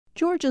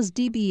Georgia's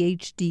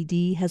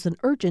DBHDD has an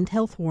urgent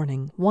health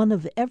warning. 1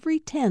 of every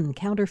 10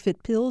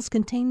 counterfeit pills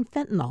contain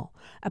fentanyl,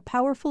 a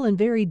powerful and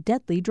very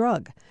deadly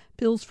drug.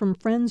 Pills from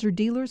friends or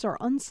dealers are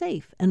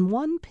unsafe, and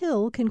 1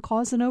 pill can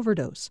cause an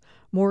overdose.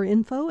 More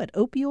info at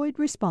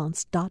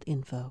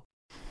opioidresponse.info.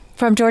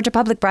 From Georgia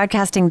Public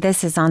Broadcasting,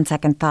 this is On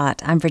Second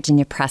Thought. I'm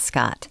Virginia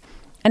Prescott.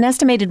 An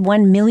estimated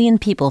 1 million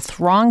people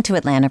thronged to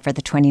Atlanta for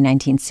the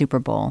 2019 Super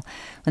Bowl.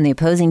 When the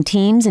opposing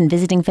teams and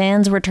visiting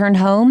fans returned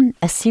home,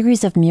 a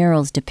series of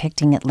murals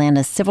depicting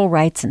Atlanta's civil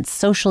rights and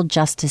social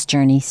justice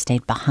journey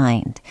stayed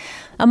behind.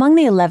 Among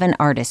the 11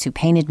 artists who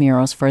painted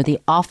murals for the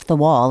Off the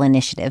Wall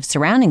initiative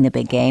surrounding the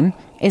big game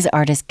is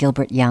artist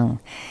Gilbert Young.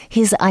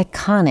 His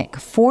iconic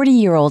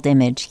 40-year-old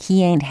image,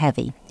 He Ain't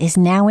Heavy, is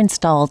now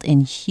installed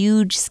in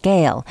huge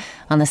scale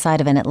on the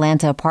side of an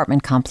Atlanta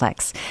apartment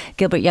complex.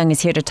 Gilbert Young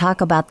is here to talk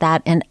about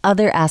that and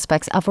other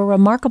aspects of a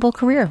remarkable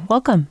career.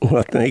 Welcome.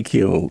 Well, thank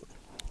you.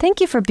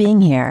 Thank you for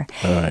being here.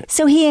 All right.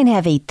 So He Ain't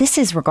Heavy, this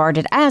is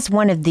regarded as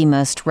one of the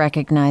most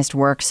recognized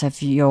works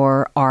of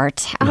your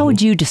art. How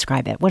would you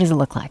describe it? What does it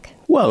look like?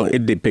 Well,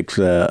 it depicts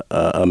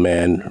a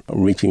man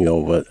reaching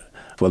over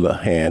for the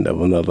hand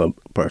of another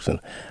person,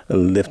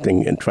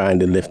 lifting and trying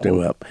to lift him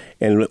up.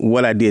 And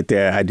what I did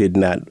there, I did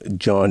not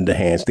join the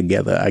hands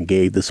together. I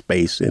gave the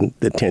space and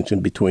the tension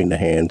between the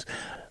hands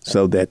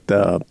so that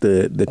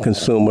the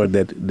consumer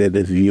that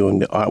is viewing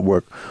the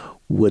artwork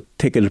would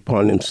take it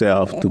upon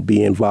himself to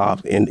be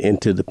involved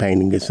into the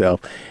painting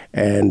itself.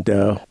 And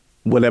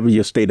whatever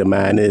your state of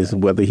mind is,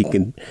 whether he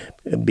can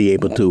be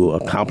able to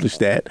accomplish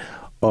that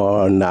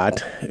or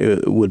not,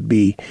 it would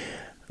be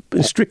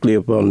strictly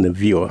upon the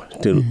viewer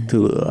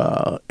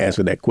to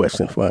answer that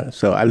question for us.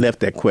 So I left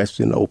that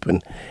question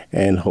open,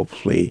 and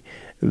hopefully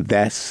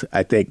that's,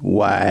 I think,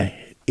 why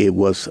it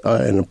was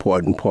an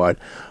important part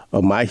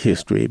of my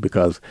history,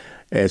 because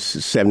as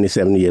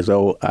 77 years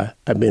old,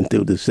 I've been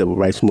through the civil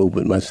rights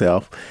movement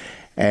myself,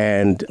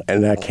 and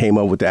I came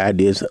up with the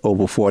ideas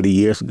over 40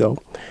 years ago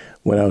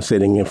when I was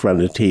sitting in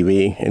front of the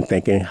TV and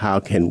thinking, how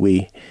can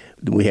we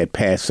had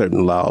passed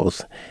certain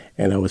laws,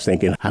 and I was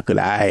thinking, how could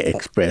I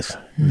express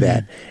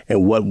that?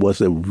 And what was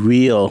the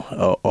real,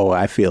 or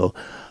I feel,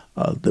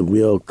 the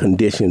real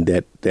condition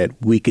that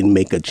we can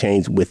make a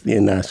change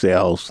within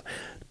ourselves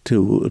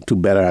to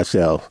better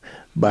ourselves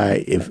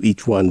by if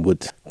each one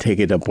would take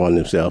it upon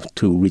themselves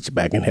to reach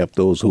back and help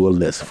those who are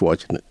less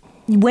fortunate.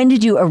 When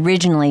did you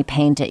originally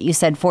paint it? You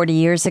said 40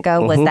 years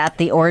ago. Was that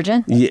the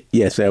origin?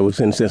 Yes, I was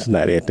in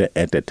Cincinnati at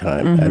that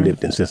time. I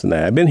lived in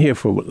Cincinnati. I've been here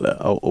for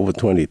over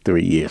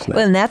 23 years now.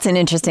 Well, and that's an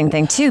interesting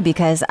thing, too,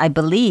 because I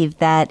believe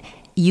that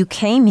you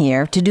came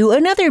here to do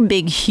another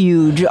big,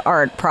 huge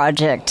art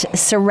project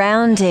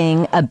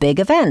surrounding a big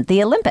event,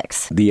 the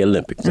Olympics. The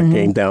Olympics. I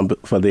came down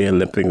for the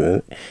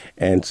Olympics,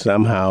 and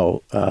somehow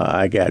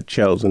I got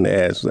chosen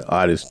as the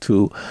artist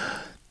to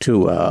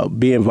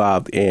be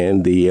involved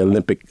in the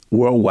Olympic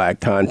worldwide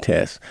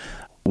contest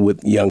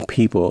with young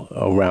people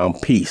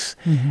around peace.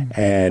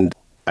 And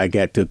I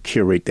got to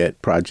curate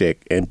that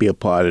project and be a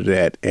part of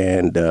that,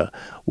 and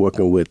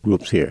working with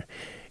groups here.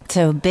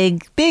 So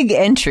big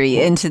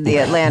entry into the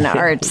Atlanta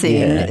art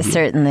scene,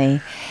 certainly.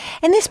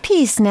 And this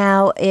piece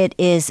now, it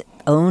is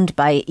owned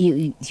by,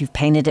 you've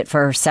painted it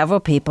for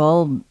several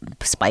people.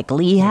 Spike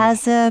Lee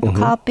has a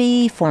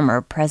copy,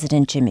 former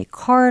President Jimmy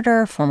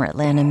Carter, former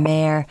Atlanta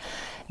Mayor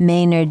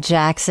Maynard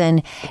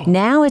Jackson.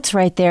 Now it's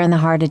right there in the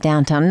heart of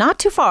downtown, not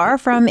too far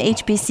from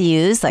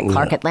HBCUs like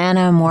Clark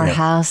Atlanta,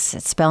 Morehouse,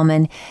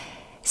 Spelman.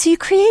 So you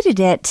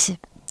created it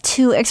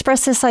to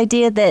express this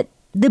idea that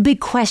the big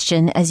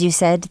question, as you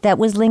said, that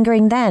was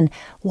lingering then.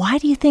 Why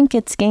do you think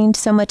it's gained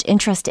so much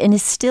interest and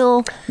it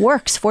still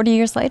works 40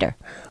 years later?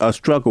 A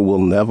struggle will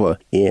never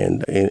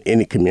end in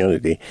any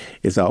community.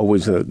 It's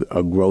always a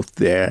growth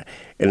there,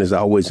 and there's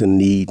always a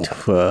need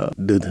to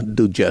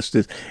do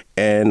justice.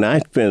 And I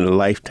spent a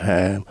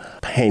lifetime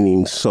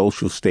painting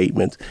social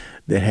statements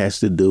that has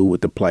to do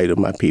with the plight of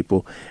my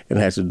people and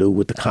has to do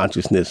with the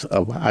consciousness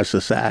of our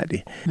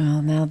society.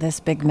 Well, now this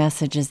big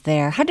message is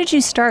there. How did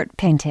you start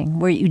painting?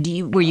 Were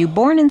you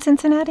born in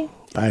Cincinnati?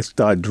 I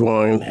started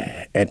drawing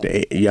at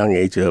the young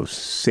age of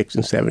 6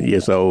 and 7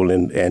 years old,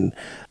 and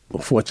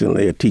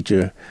fortunately a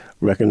teacher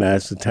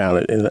recognized the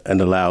talent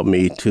and allowed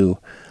me to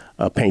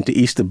paint the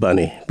Easter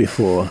Bunny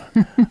before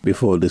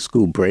the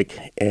school break.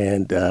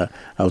 And I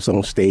was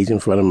on stage in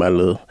front of my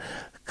little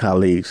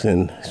colleagues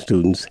and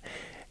students.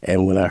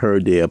 And when I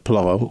heard the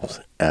applause,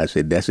 I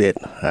said, that's it.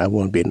 I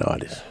want to be an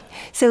artist.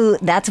 So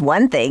that's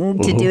one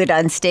thing, to do it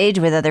on stage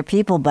with other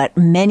people, but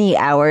many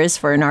hours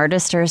for an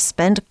artist are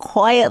spent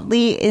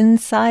quietly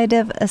inside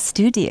of a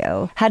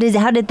studio. How did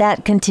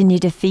that continue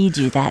to feed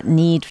you, that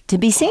need to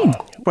be seen?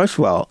 First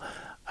of all,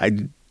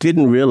 I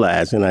didn't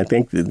realize, and I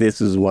think that this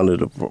is one of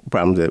the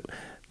problems that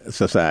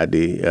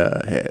society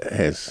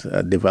has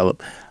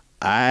developed.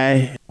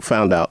 I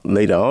found out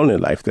later on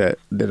in life that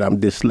I'm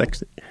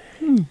dyslexic.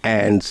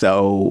 And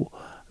so,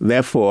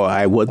 therefore,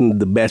 I wasn't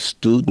the best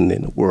student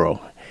in the world.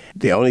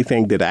 The only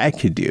thing that I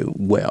could do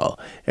well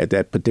at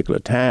that particular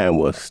time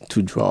was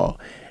to draw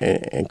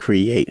and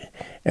create.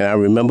 And I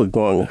remember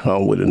going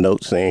home with a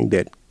note saying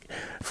that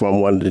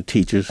from one of the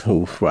teachers,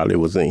 who probably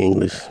was an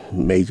English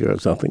major or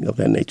something of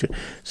that nature,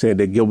 said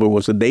that Gilbert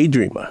was a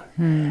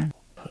daydreamer.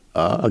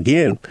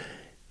 Again,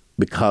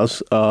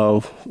 because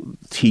of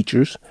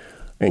teachers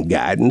and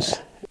guidance,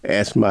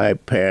 asked my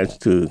parents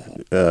to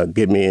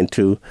get me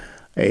into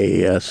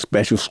a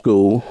special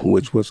school,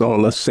 which was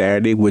on a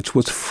Saturday, which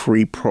was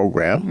free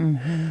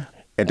program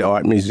at the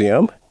Art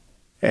Museum.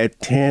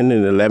 At 10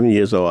 and 11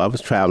 years old, I was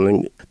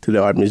traveling to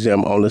the Art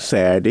Museum on a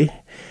Saturday,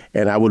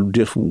 and I would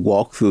just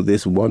walk through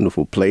this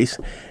wonderful place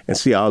and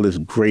see all this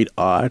great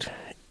art,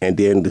 and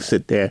then to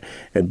sit there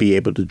and be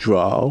able to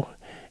draw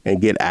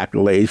and get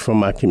accolades from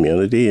my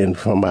community and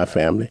from my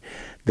family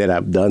that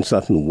I've done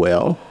something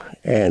well.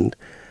 And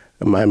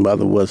my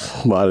mother was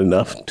smart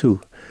enough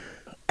to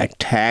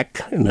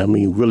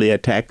really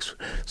attack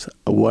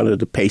one of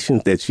the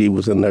patients that she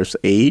was a nurse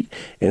aide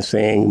and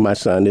saying, my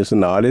son is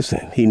an artist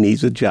and he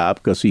needs a job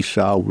because he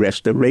saw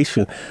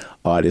restoration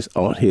artist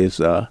on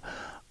his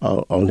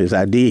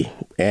ID.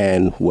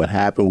 And what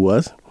happened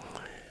was,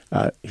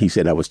 he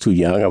said I was too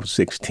young. I was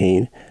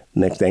 16.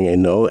 Next thing I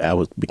know,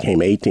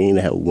 became 18.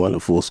 I had a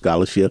wonderful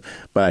scholarship,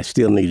 but I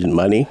still needed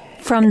money.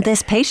 From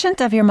this patient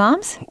of your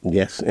mom's?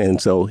 Yes,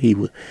 and so he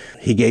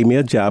gave me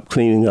a job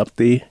cleaning up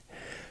the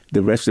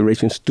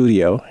restoration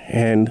studio,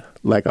 and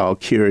like all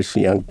curious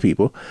young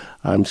people,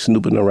 I'm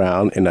snooping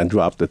around, and I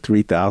dropped a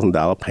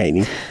 $3,000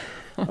 painting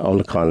on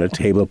the corner of the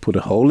table, put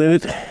a hole in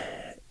it,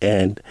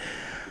 and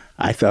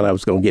I thought I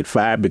was going to get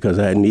fired because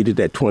I needed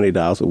that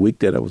 $20 a week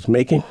that I was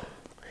making.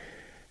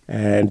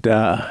 And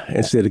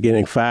instead of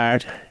getting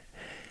fired,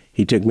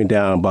 he took me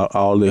down about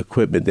all the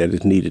equipment that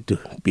is needed to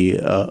be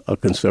a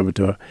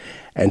conservator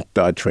and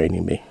started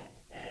training me.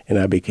 And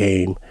I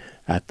became,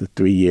 after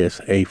 3 years,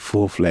 a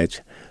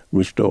full-fledged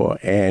restorer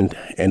and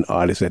an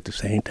artist at the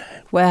same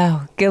time.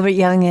 Wow. Gilbert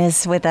Young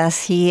is with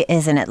us. He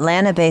is an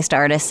Atlanta-based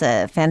artist,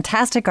 a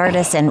fantastic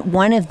artist, and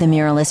one of the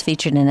muralists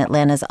featured in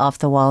Atlanta's Off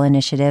the Wall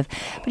initiative.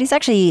 But he's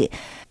actually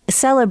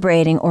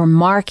celebrating or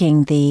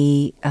marking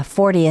the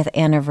 40th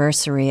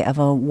anniversary of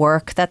a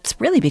work that's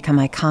really become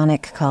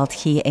iconic called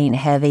He Ain't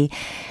Heavy.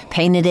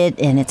 Painted it,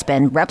 and it's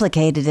been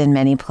replicated in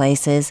many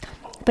places.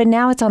 But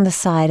now it's on the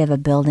side of a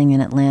building in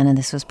Atlanta.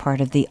 This was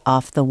part of the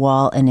Off the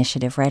Wall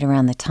initiative right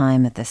around the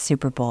time of the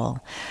Super Bowl.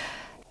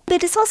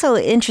 But it's also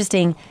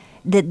interesting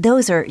that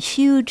those are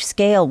huge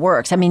scale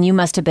works. I mean, you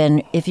must have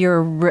been, if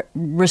you're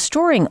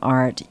restoring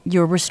art,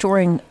 you're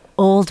restoring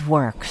old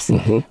works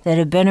that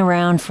have been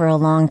around for a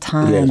long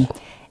time. Yes.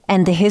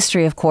 And the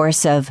history, of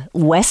course, of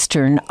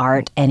Western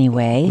art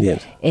anyway,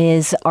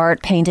 is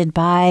art painted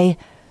by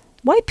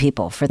white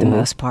people for the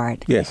most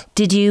part. Yes.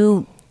 Did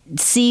you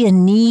see a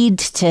need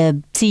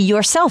to see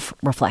yourself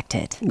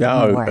reflected in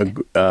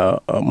the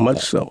work? Much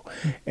so.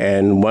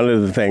 And one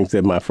of the things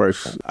that my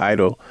first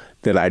idol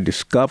that I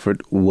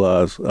discovered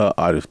was an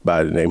artist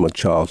by the name of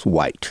Charles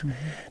White.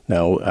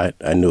 Now,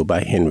 I knew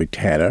about Henry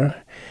Tanner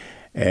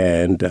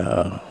and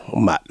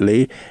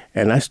Motley,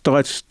 and I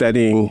started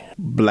studying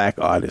black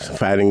artists,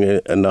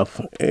 finding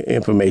enough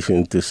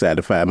information to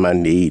satisfy my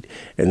need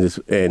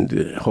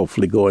and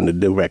hopefully go in the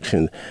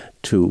direction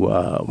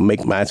to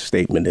make my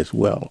statement as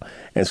well.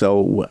 And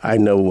so I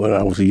know when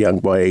I was a young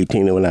boy,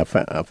 18, and when I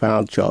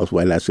found Charles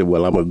White, I said,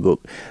 well, I'm going to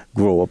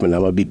grow up and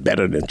I'm going to be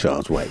better than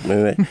Charles White.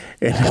 And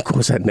of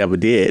course, I never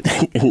did.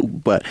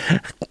 but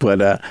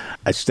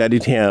I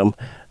studied him.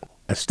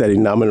 I studied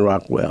Norman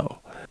Rockwell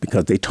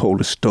because they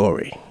told a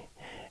story.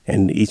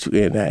 And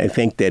I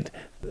think that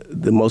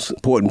the most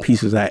important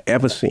pieces I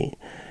ever seen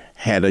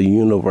had a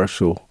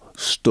universal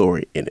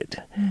story in it.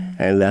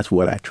 And that's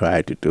what I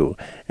tried to do.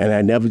 And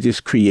I never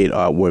just create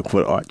artwork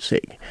for art's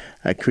sake.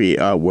 I create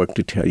artwork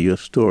to tell you a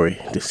story,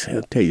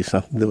 to tell you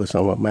something that was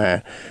on my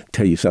mind,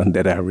 tell you something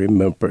that I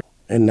remember.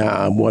 And now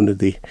I'm one of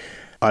the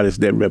artists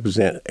that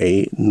represent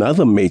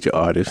another major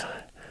artist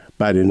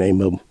by the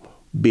name of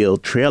Bill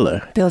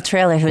Traylor. Bill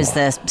Traylor, who's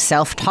the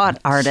self-taught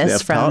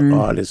artist from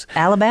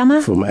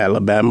Alabama? From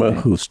Alabama,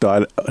 who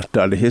started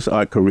his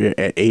art career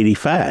at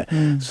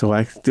 85. So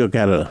I still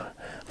got a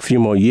few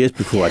more years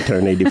before I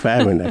turn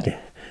 85 and I can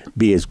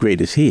be as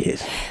great as he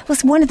is. Well,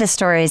 it's one of the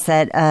stories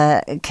that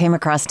came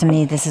across to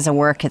me. This is a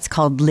work, it's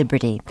called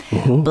Liberty.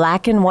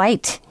 Black and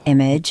white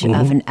image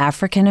of an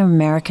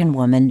African-American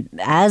woman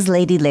as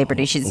Lady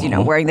Liberty. She's,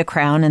 wearing the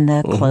crown and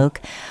the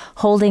cloak,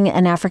 holding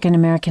an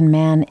African-American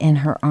man in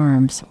her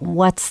arms.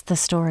 What's the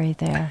story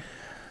there?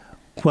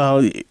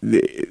 Well,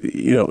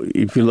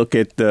 if you look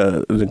at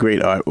the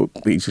great art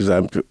pieces,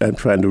 I'm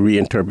trying to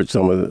reinterpret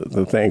some of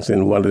the things,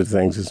 and one of the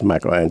things is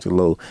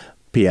Michelangelo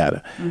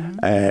Pieta.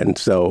 And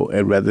so,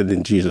 rather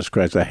than Jesus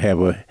Christ, I have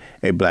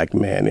a black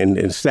man.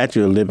 And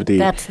Statue of Liberty.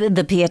 That's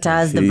the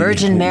Pietas, the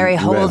Virgin Mary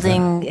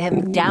holding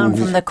him down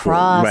from the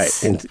cross.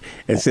 Right. And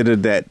instead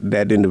of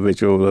that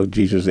individual of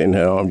Jesus in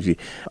her arms,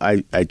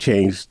 I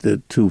changed the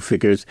two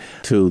figures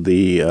to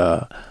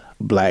the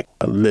Black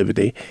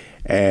Liberty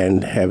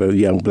and have a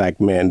young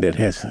black man that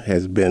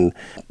has been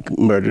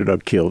murdered or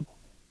killed.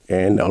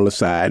 And on the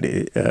side,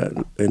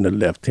 in the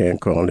left-hand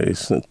corner,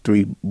 is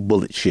 3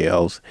 bullet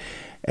shells.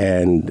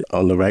 And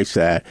on the right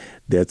side,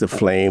 there's a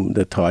flame,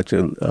 the torch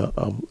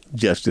of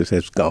justice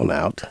has gone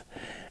out.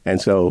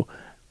 And so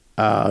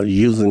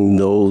using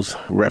those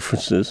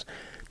references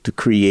to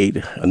create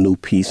a new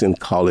piece and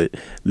call it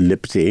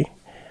Liberty,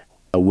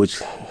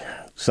 which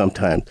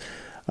sometimes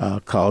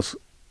cause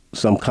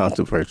some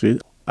controversy.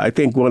 I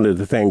think one of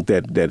the things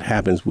that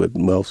happens with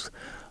most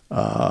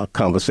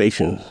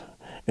conversations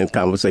and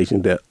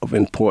conversations that of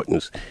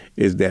importance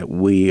is that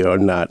we are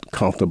not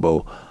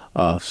comfortable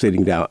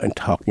sitting down and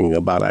talking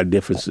about our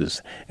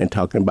differences and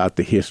talking about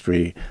the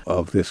history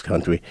of this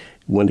country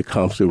when it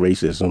comes to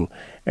racism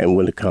and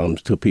when it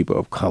comes to people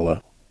of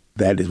color.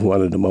 That is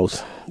one of the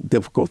most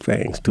difficult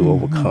things to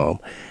overcome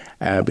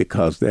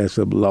because there's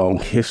a long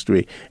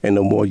history, and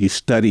the more you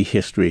study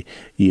history,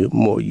 the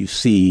more you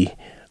see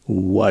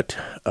what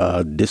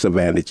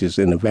disadvantages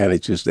and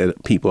advantages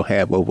that people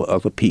have over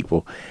other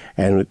people.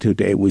 And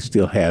today we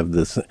still have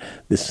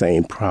the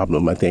same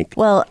problem, I think.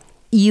 Well,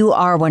 you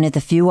are one of the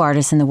few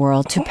artists in the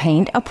world to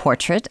paint a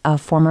portrait of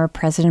former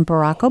President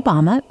Barack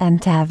Obama and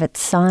to have it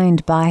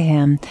signed by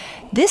him.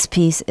 This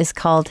piece is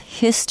called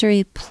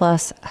History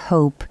Plus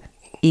Hope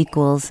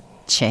Equals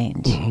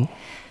Change. Mm-hmm.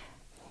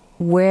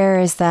 Where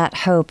is that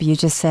hope? You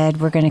just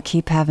said we're going to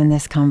keep having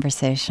this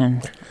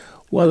conversation.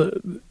 Well,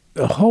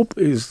 the hope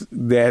is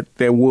that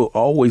there will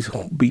always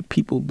be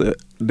people that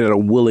are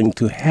willing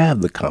to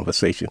have the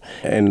conversation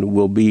and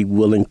will be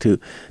willing to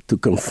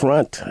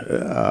confront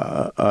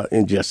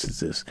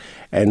injustices.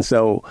 And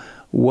so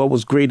what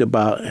was great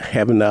about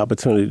having the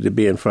opportunity to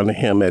be in front of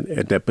him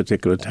at that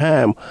particular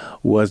time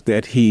was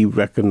that he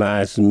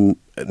recognized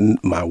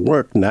my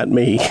work, not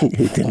me.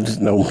 He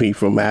didn't know me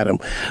from Adam,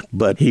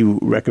 but he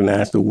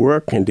recognized the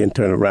work and then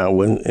turned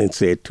around and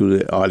said to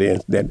the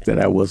audience that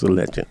I was a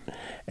legend.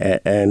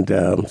 And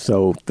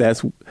so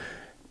that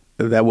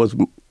was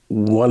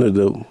one of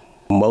the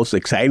most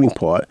exciting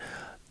part,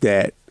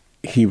 that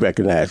he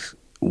recognized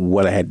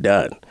what I had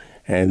done.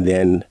 And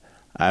then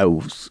I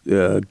was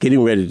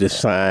getting ready to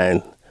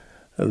sign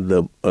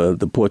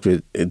the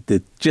portrait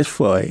just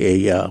for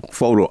a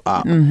photo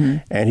op,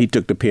 and he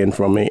took the pen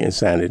from me and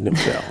signed it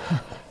himself.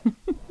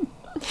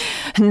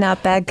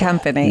 Not bad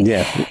company.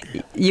 Yeah.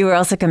 You were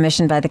also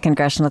commissioned by the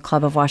Congressional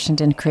Club of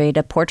Washington to create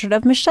a portrait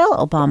of Michelle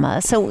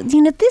Obama. So,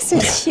 this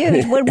is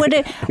huge.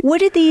 What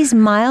do these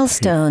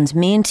milestones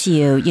mean to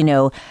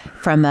you,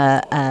 from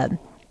a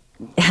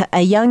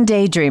young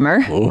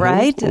daydreamer,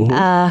 right,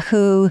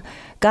 who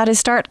got his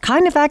start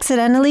kind of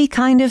accidentally,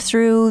 kind of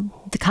through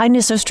the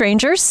kindness of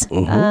strangers,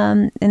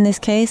 in this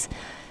case,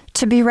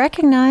 to be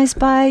recognized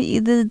by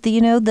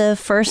the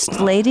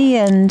First Lady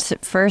and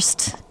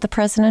the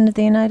President of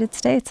the United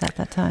States at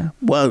that time?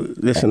 Well,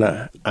 listen,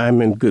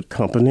 I'm in good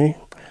company.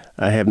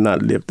 I have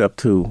not lived up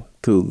to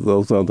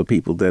those other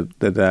people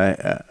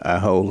that I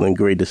hold in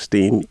great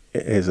esteem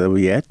as of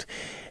yet,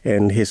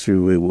 and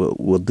history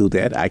will do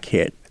that. I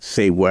can't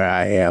say where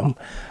I am.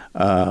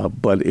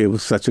 But it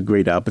was such a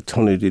great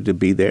opportunity to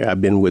be there.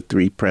 I've been with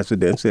 3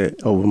 presidents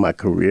over my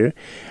career.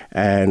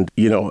 And,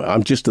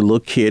 I'm just a little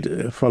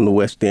kid from the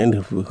West End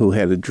who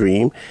had a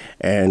dream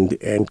and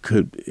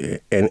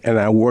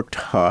I worked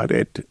hard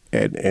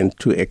and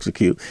to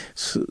execute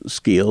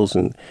skills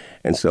and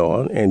so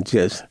on. And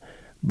just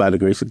by the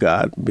grace of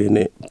God,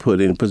 being put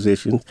in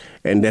positions.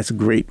 And that's a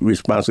great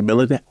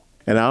responsibility.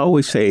 And I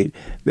always say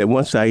that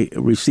once I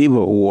receive an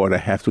award, I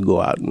have to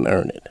go out and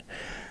earn it,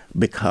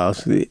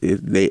 because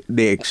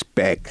they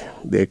expect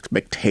the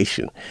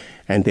expectation.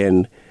 And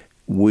then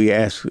we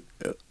ask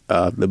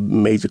the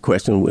major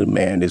question with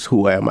man is,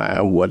 who am I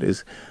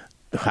and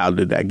how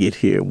did I get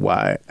here?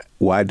 Why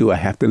do I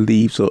have to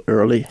leave so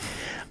early?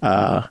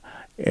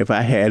 If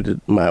I had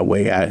it my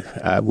way,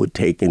 I would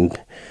take and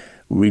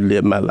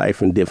relive my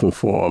life in different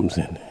forms.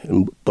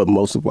 But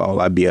most of all,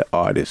 I'd be an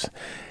artist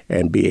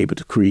and be able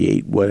to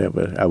create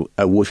whatever.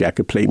 I wish I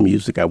could play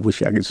music. I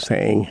wish I could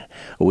sing.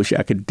 I wish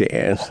I could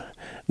dance.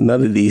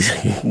 None of these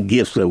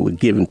gifts that were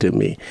given to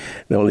me.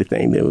 The only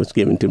thing that was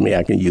given to me,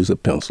 I can use a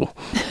pencil.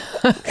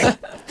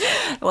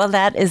 Well,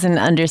 that is an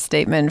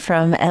understatement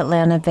from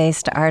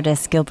Atlanta-based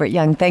artist Gilbert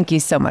Young. Thank you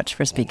so much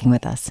for speaking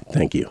with us.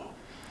 Thank you.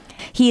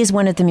 He is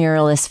one of the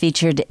muralists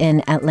featured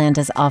in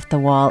Atlanta's Off the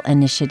Wall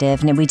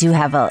initiative. And we do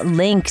have a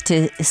link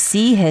to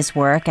see his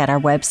work at our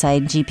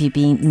website,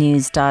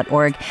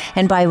 gpbnews.org.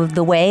 And by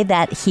the way,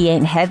 that He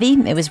Ain't Heavy,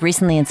 it was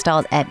recently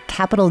installed at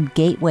Capitol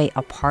Gateway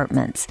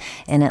Apartments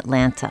in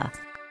Atlanta.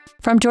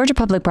 From Georgia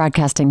Public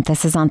Broadcasting,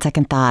 this is On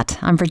Second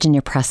Thought. I'm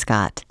Virginia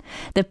Prescott.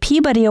 The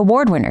Peabody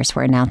Award winners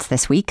were announced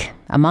this week.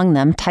 Among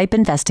them, Type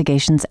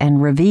Investigations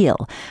and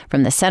Reveal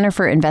from the Center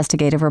for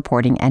Investigative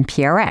Reporting and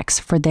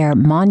PRX for their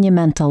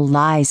Monumental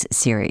Lies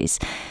series.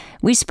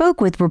 We spoke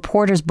with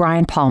reporters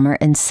Brian Palmer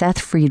and Seth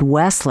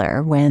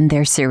Freed-Wessler when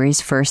their series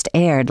first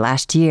aired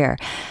last year.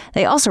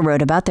 They also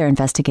wrote about their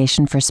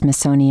investigation for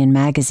Smithsonian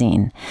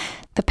Magazine.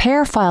 The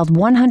pair filed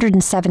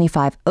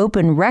 175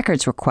 open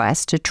records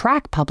requests to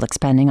track public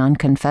spending on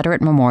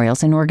Confederate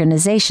memorials and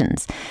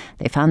organizations.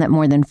 They found that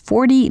more than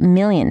 $40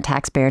 million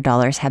taxpayer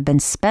dollars have been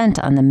spent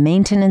on the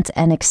maintenance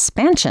and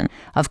expansion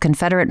of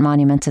Confederate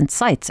monuments and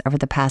sites over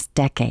the past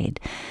decade.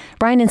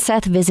 Brian and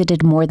Seth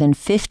visited more than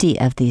 50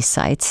 of these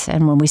sites,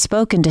 and when we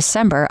spoke in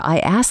December, I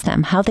asked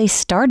them how they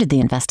started the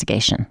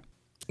investigation.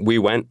 We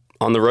went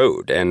on the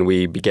road and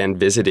we began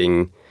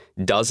visiting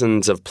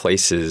dozens of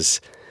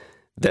places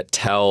that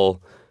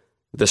tell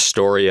the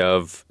story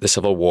of the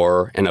Civil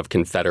War and of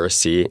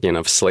Confederacy and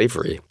of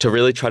slavery, to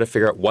really try to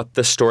figure out what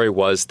the story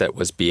was that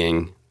was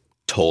being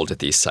told at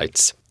these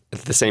sites. At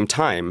the same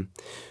time,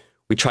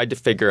 we tried to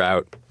figure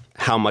out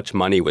how much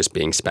money was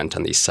being spent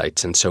on these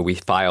sites. And so we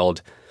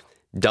filed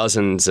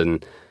dozens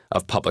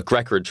of public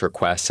records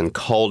requests and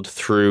culled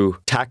through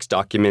tax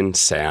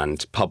documents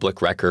and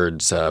public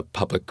records,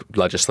 public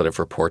legislative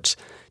reports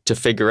to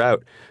figure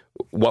out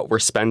what we're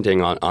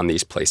spending on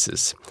these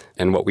places.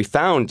 And what we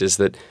found is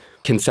that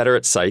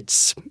Confederate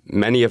sites,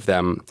 many of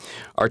them,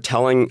 are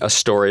telling a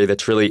story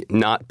that's really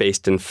not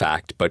based in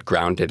fact, but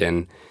grounded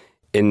in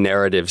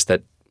narratives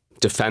that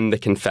defend the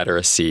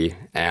Confederacy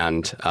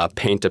and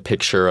paint a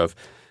picture of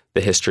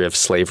the history of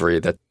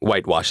slavery that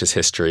whitewashes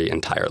history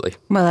entirely.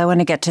 Well, I want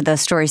to get to the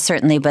story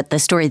certainly, but the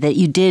story that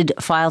you did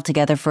file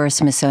together for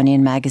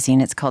Smithsonian Magazine,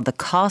 it's called The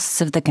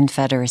Costs of the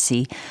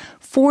Confederacy.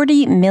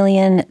 $40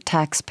 million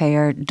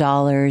taxpayer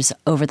dollars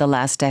over the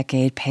last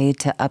decade paid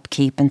to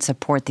upkeep and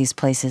support these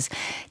places.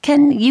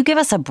 Can you give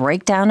us a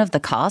breakdown of the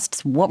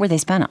costs? What were they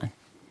spent on?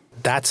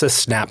 That's a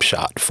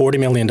snapshot. $40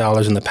 million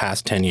in the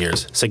past 10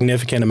 years.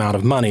 Significant amount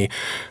of money.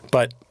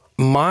 But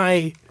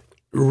my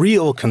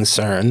real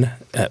concern,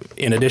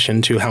 in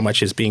addition to how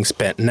much is being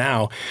spent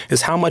now,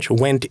 is how much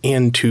went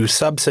into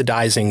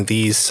subsidizing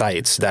these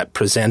sites that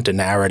present a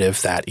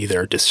narrative that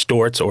either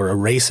distorts or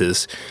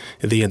erases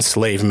the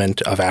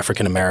enslavement of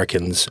African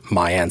Americans,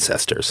 my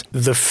ancestors.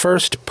 The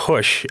first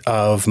push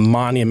of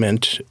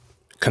monument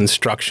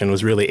construction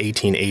was really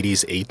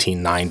 1880s,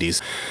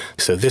 1890s.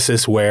 So this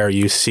is where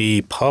you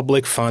see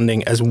public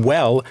funding as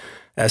well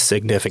as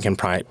significant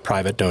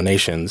private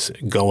donations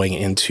going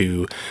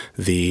into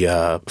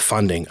the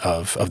funding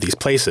of these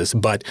places.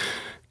 But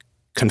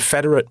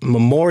Confederate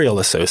memorial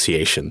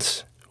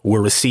associations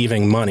were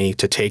receiving money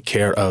to take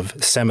care of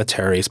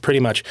cemeteries pretty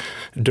much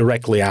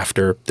directly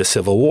after the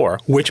Civil War,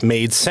 which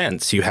made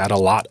sense. You had a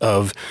lot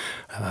of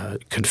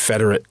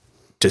Confederate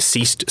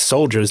deceased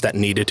soldiers that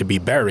needed to be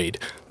buried.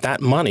 That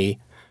money,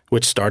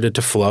 which started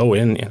to flow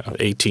in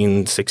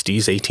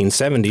 1860s,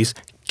 1870s,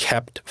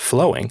 kept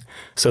flowing.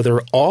 So there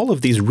are all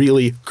of these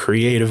really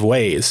creative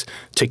ways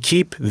to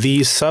keep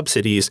these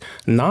subsidies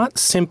not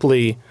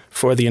simply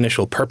for the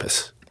initial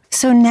purpose.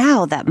 So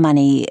now that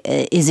money,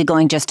 is it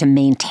going just to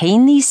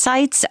maintain these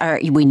sites?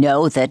 We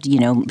know that,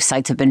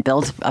 sites have been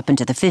built up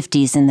into the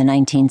 50s and the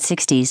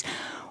 1960s.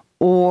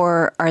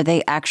 Or are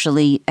they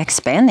actually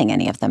expanding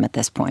any of them at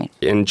this point?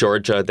 In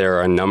Georgia, there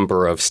are a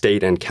number of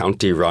state and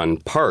county-run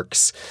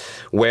parks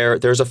where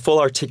there's a full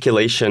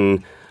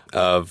articulation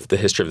of the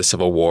history of the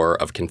Civil War,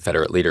 of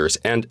Confederate leaders.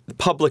 And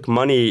public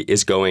money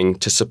is going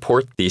to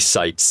support these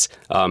sites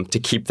to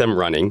keep them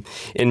running.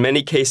 In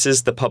many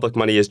cases, the public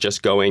money is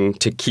just going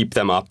to keep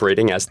them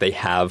operating as they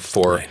have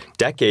for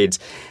decades.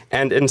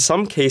 And in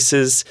some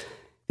cases,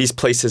 these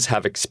places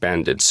have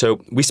expanded.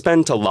 So we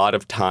spent a lot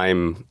of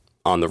time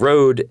on the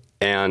road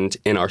and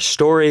in our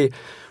story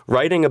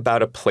writing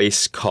about a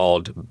place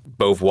called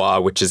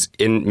Beauvoir, which is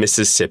in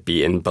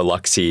Mississippi, in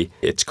Biloxi.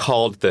 It's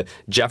called the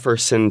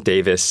Jefferson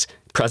Davis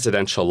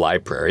Presidential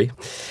Library.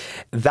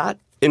 That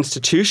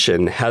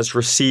institution has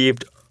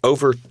received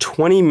over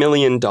 $20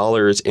 million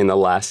in the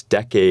last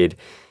decade.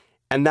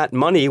 And that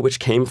money, which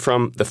came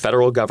from the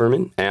federal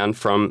government and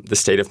from the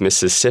state of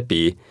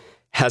Mississippi,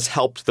 has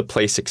helped the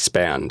place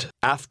expand.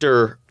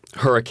 After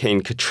Hurricane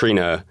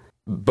Katrina,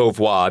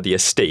 Beauvoir, the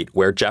estate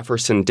where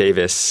Jefferson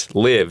Davis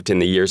lived in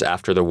the years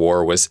after the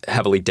war, was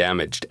heavily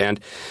damaged.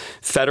 And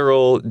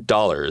federal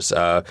dollars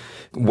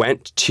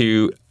went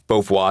to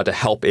Beauvoir to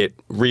help it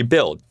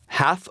rebuild.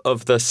 Half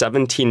of the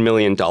 $17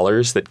 million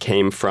that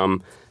came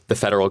from the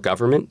federal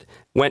government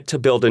went to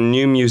build a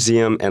new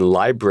museum and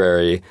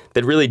library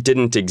that really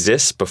didn't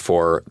exist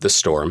before the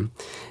storm,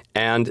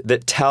 and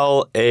that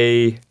tell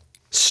a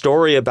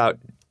story about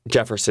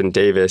Jefferson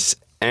Davis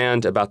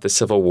and about the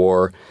Civil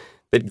War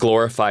that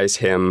glorifies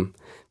him,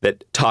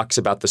 that talks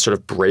about the sort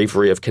of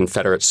bravery of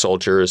Confederate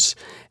soldiers,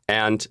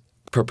 and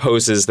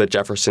proposes that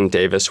Jefferson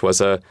Davis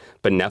was a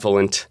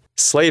benevolent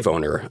slave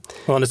owner.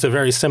 Well, and it's a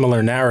very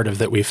similar narrative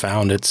that we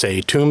found at,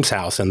 say, Toombs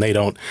House, and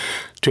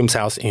Toombs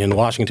House in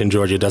Washington,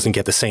 Georgia doesn't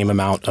get the same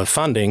amount of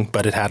funding,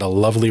 but it had a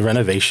lovely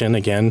renovation,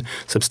 again,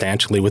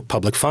 substantially with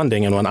public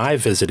funding. And when I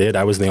visited,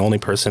 I was the only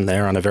person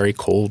there on a very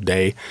cold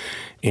day,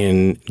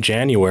 in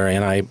January,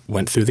 and I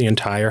went through the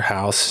entire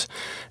house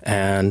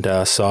and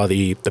saw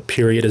the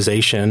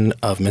periodization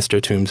of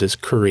Mr. Toombs's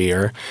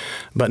career,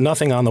 but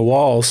nothing on the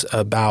walls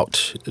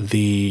about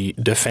the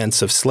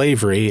defense of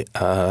slavery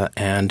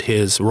and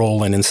his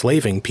role in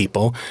enslaving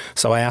people.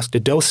 So I asked a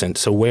docent,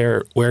 so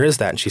where is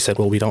that? And she said,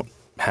 well, we don't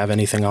have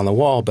anything on the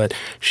wall, but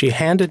she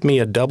handed me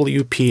a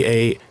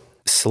WPA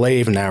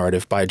slave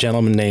narrative by a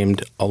gentleman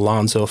named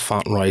Alonzo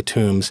Fauntleroy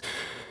Toombs.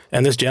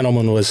 And this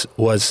gentleman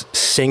was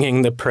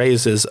singing the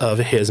praises of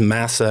his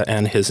massa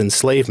and his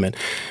enslavement.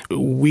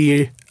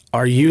 We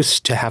are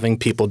used to having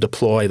people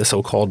deploy the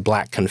so-called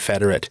Black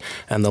Confederate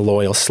and the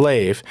loyal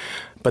slave.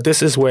 But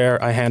this is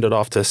where I handed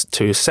off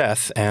to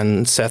Seth,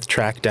 and Seth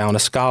tracked down a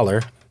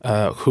scholar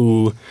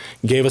who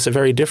gave us a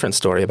very different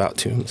story about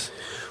Toombs.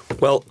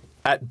 Well,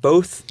 at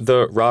both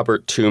the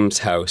Robert Toombs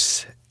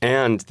House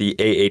and the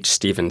A.H.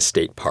 Stevens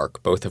State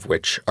Park, both of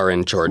which are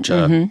in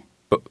Georgia,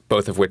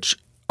 both of which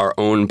are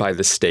owned by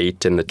the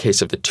state. In the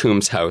case of the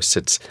Toombs House,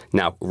 it's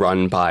now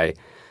run by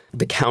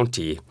the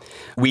county.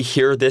 We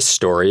hear this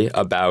story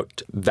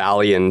about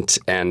valiant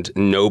and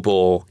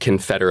noble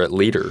Confederate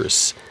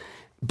leaders,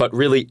 but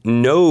really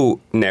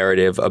no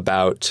narrative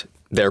about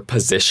their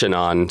position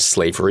on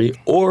slavery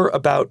or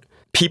about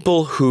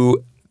people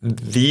who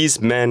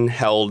these men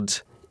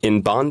held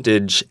in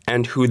bondage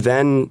and who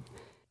then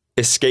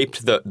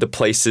escaped the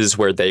places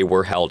where they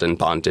were held in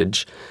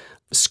bondage.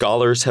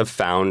 Scholars have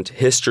found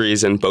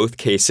histories in both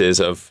cases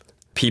of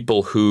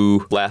people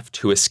who left,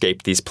 who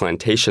escaped these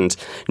plantations.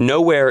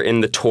 Nowhere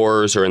in the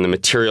tours or in the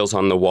materials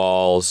on the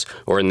walls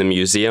or in the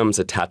museums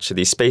attached to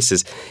these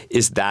spaces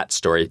is that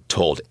story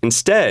told.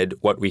 Instead,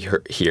 what we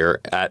hear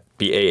at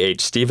the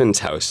A.H. Stevens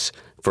House,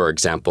 for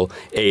example,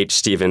 A.H.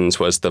 Stevens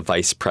was the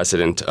vice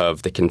president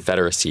of the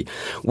Confederacy.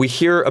 We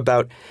hear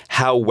about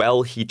how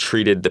well he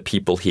treated the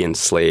people he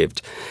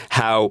enslaved,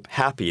 how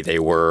happy they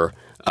were,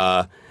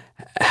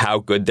 how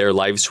good their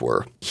lives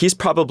were. He's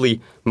probably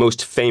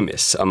most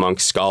famous among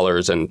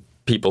scholars and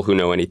people who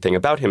know anything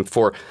about him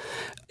for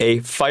a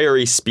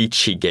fiery speech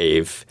he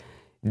gave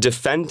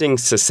defending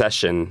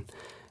secession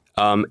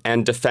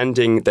and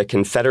defending the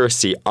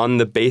Confederacy on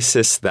the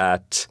basis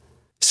that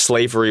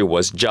slavery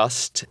was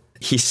just.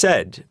 He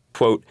said,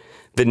 quote,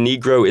 "The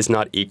Negro is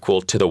not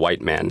equal to the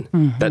white man,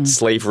 that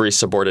slavery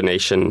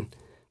subordination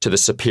to the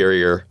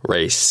superior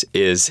race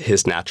is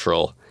his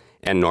natural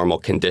and normal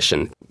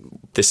condition."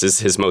 This is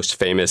his most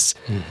famous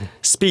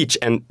speech,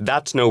 and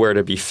that's nowhere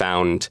to be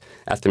found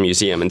at the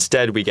museum.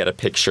 Instead, we get a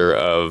picture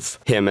of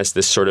him as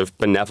this sort of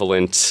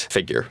benevolent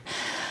figure.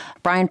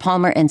 Brian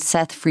Palmer and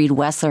Seth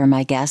Freed-Wessler are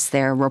my guests.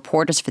 They're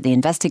reporters for the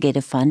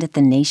Investigative Fund at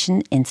the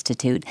Nation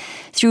Institute.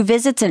 Through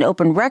visits and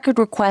open record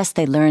requests,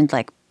 they learned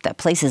that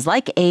places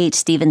like A.H.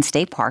 Stevens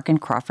State Park in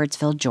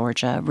Crawfordsville,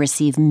 Georgia,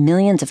 receive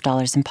millions of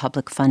dollars in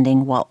public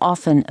funding while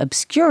often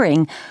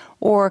obscuring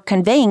or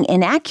conveying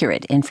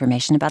inaccurate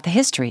information about the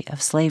history of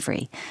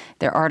slavery.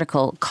 Their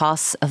article,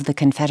 Costs of the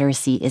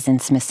Confederacy, is in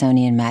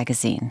Smithsonian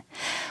Magazine.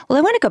 Well,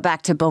 I want to go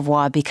back to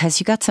Beauvoir because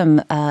you got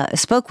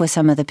spoke with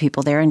some of the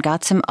people there and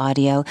got some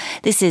audio.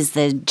 This is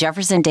the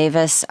Jefferson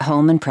Davis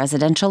Home and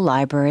Presidential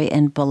Library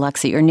in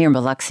Biloxi, or near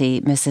Biloxi,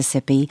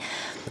 Mississippi.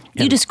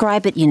 You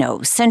describe it,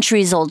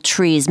 centuries-old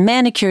trees,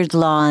 manicured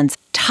lawns,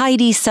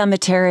 tidy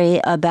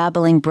cemetery, a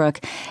babbling brook.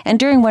 And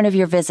during one of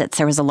your visits,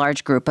 there was a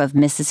large group of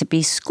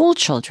Mississippi school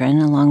children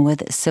along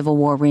with Civil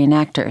War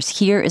reenactors.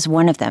 Here is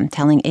one of them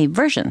telling a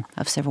version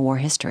of Civil War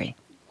history.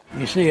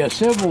 You see, a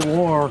Civil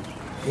War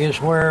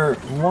is where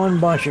one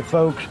bunch of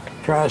folks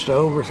tries to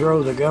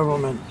overthrow the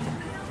government,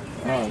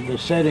 the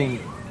sitting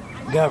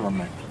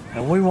government.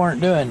 And we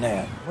weren't doing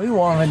that. We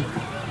wanted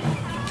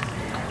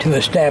to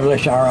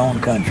establish our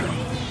own country.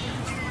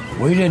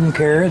 We didn't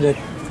care that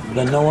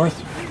the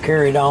North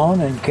carried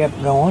on and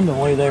kept going the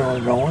way they were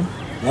going.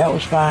 That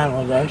was fine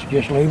with us.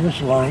 Just leave us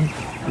alone.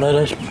 Let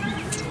us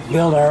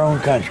build our own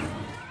country.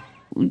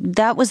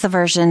 That was the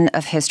version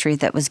of history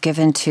that was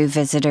given to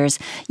visitors.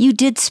 You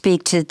did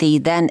speak to the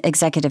then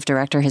executive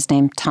director, his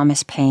name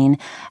Thomas Paine,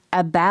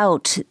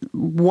 about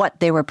what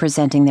they were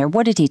presenting there.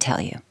 What did he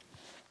tell you?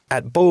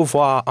 At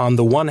Beauvoir, on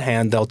the one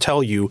hand, they'll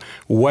tell you,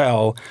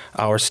 well,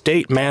 our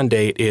state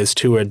mandate is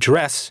to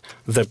address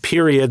the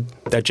period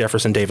that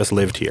Jefferson Davis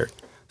lived here.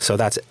 So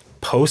that's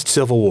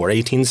post-Civil War,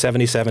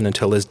 1877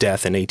 until his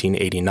death in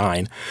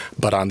 1889.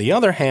 But on the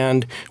other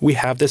hand, we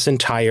have this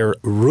entire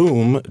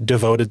room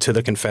devoted to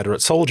the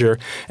Confederate soldier.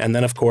 And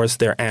then, of course,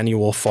 their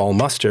annual fall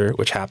muster,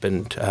 which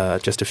happened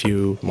just a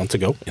few months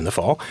ago in the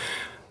fall.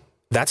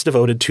 That's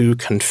devoted to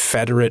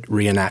Confederate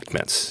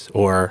reenactments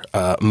or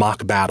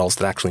mock battles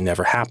that actually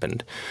never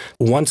happened.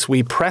 Once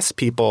we press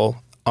people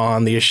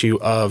on the issue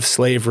of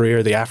slavery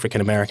or the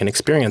African-American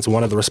experience,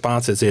 one of the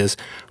responses is,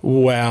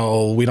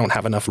 well, we don't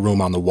have enough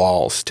room on the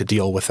walls to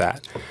deal with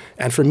that.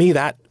 And for me,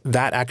 that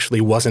actually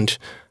wasn't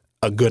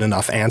a good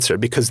enough answer,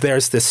 because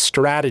there's this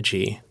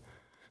strategy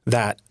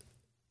that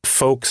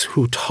folks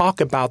who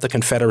talk about the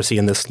Confederacy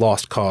in this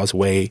lost cause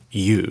way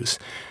use.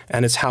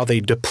 And it's how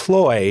they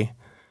deploy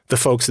the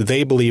folks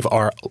they believe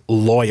are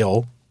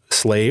loyal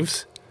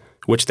slaves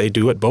which they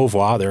do at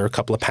Beauvoir. There are a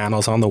couple of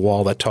panels on the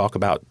wall that talk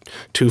about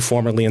 2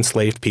 formerly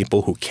enslaved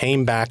people who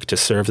came back to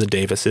serve the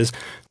Davises.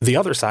 The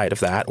other side of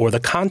that, or the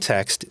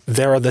context,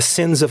 there are the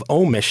sins of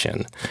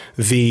omission.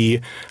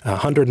 The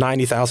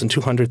 190,000,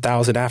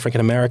 200,000 African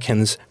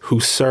Americans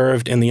who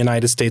served in the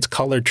United States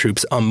colored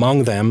troops,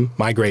 among them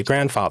my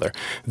great-grandfather.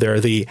 There are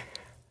the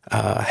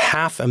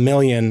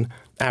 500,000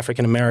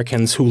 African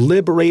Americans who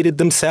liberated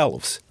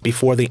themselves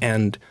before the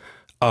end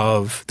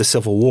of the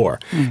Civil War.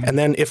 Mm-hmm. And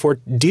then if we're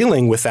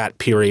dealing with that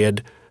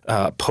period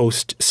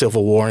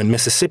post-Civil War in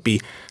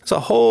Mississippi, there's a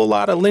whole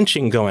lot of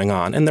lynching going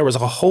on. And there was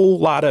a whole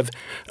lot of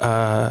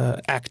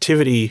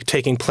activity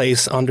taking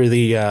place under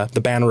the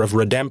banner of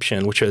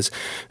redemption, which was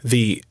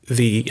in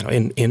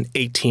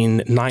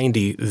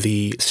 1890,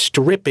 the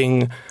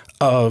stripping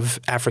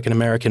of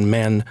African-American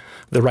men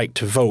the right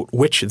to vote,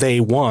 which they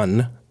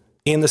won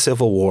in the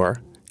Civil War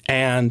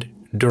and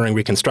during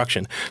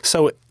Reconstruction.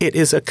 So it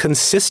is a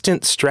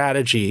consistent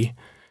strategy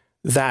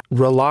that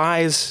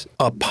relies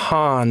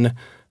upon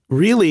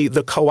really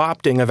the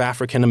co-opting of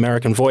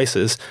African-American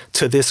voices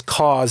to this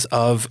cause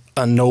of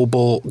a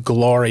noble,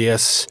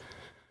 glorious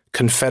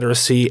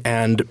Confederacy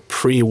and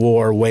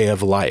pre-war way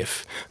of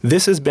life.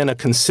 This has been a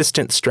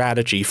consistent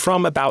strategy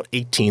from about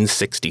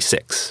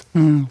 1866.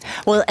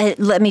 Well,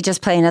 let me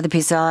just play another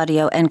piece of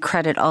audio and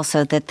credit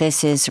also that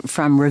this is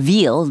from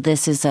Reveal.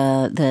 This is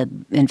the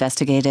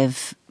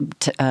investigative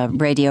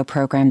radio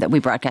program that we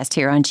broadcast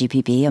here on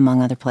GPB,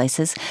 among other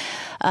places.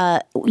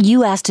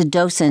 You asked a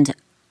docent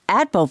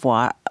at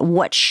Beauvoir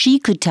what she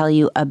could tell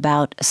you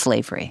about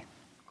slavery.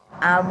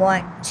 I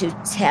want to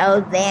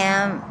tell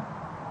them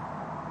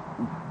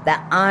the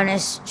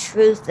honest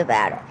truth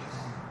about it,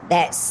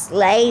 that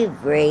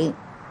slavery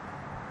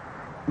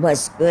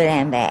was good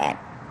and bad.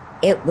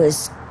 It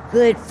was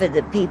good for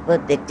the people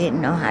that didn't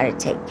know how to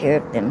take care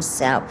of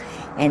themselves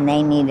and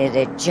they needed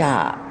a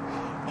job.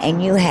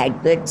 And you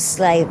had good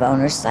slave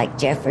owners like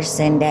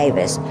Jefferson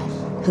Davis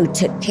who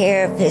took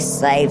care of his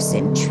slaves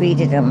and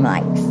treated them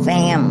like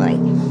family.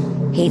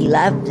 He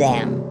loved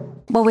them.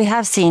 Well, we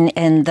have seen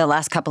in the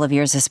last couple of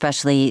years,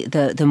 especially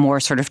the more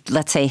sort of,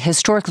 let's say,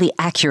 historically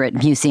accurate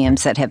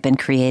museums that have been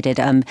created.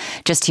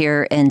 Just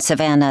here in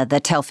Savannah, the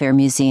Telfair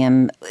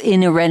Museum,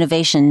 in a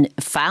renovation,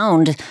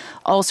 found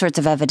all sorts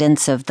of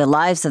evidence of the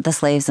lives of the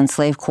slaves and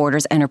slave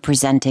quarters and are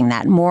presenting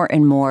that. More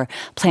and more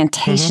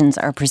plantations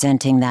are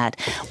presenting that.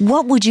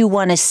 What would you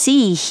want to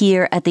see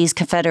here at these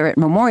Confederate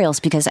memorials?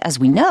 Because as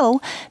we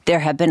know, there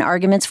have been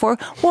arguments for,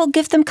 well,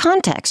 give them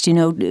context,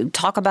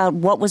 talk about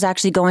what was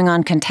actually going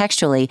on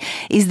contextually.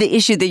 Is the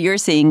issue that you're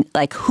seeing,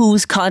 like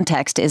whose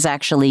context is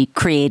actually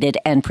created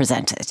and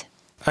presented?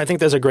 I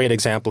think there's a great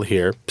example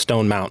here,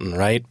 Stone Mountain,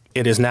 right?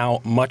 It is now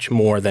much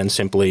more than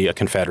simply a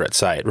Confederate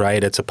site,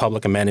 right? It's a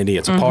public amenity,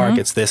 it's a park,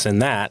 it's this and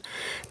that.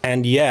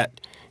 And yet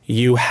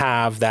you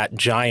have that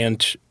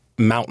giant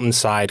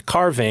mountainside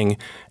carving,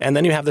 and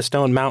then you have the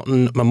Stone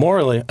Mountain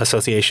Memorial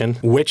Association,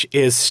 which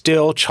is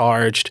still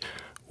charged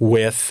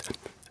with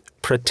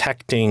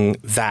protecting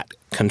that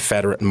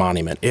Confederate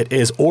monument. It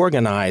is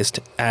organized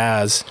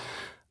as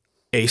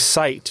a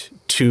site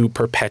to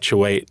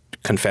perpetuate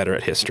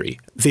Confederate history.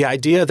 The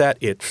idea that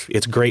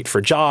it's great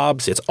for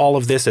jobs, it's all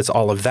of this, it's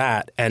all of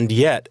that, and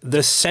yet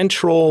the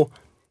central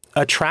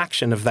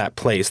attraction of that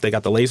place, they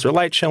got the laser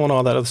light show and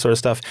all that other sort of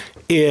stuff,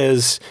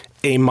 is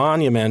a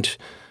monument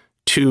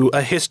to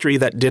a history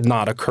that did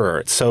not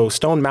occur. So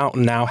Stone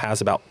Mountain now has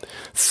about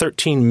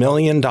 $13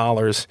 million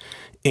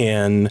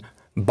in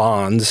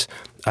bonds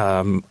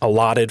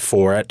allotted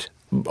for it.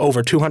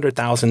 Over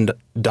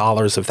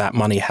 $200,000 of that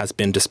money has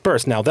been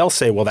dispersed. Now, they'll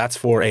say, well, that's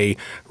for a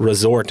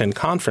resort and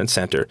conference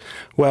center.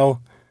 Well,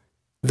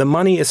 the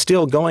money is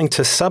still going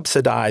to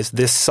subsidize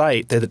this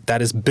site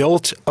that is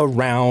built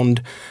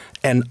around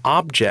an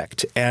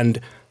object and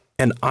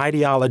an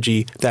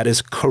ideology that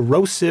is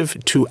corrosive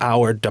to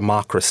our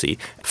democracy.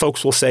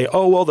 Folks will say,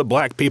 oh, well, the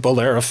black people,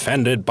 they're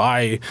offended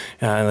by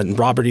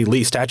Robert E.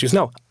 Lee statues.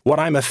 No, what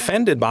I'm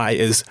offended by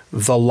is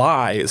the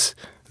lies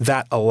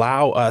that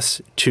allow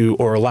us to,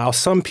 or allow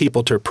some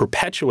people to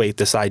perpetuate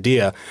this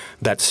idea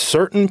that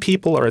certain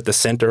people are at the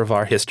center of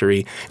our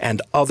history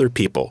and other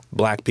people,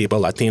 black people,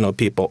 Latino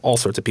people, all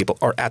sorts of people,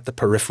 are at the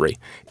periphery.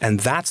 And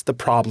that's the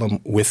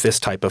problem with this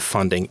type of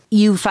funding.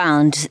 You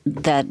found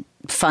that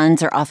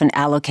funds are often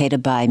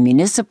allocated by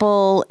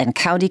municipal and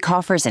county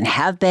coffers and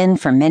have been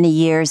for many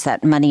years.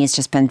 That money has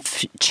just been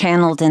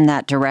channeled in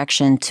that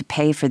direction to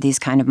pay for these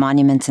kind of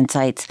monuments and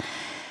sites.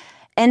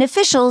 And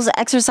officials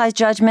exercise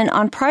judgment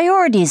on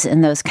priorities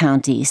in those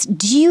counties.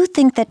 Do you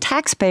think that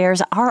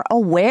taxpayers are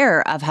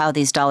aware of how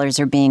these dollars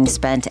are being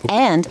spent?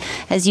 And,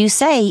 as you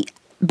say,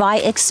 by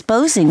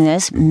exposing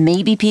this,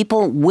 maybe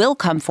people will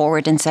come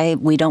forward and say,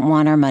 we don't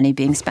want our money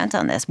being spent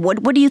on this.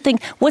 What do you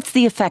think? What's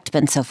the effect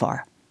been so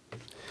far?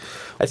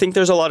 I think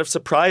there's a lot of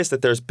surprise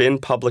that there's been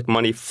public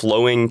money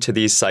flowing to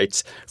these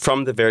sites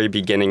from the very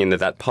beginning, and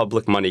that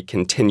public money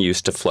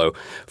continues to flow.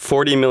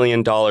 $40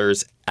 million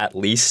at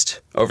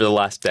least over the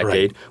last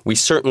decade. Right. We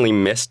certainly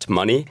missed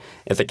money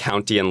at the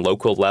county and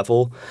local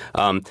level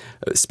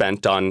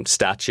spent on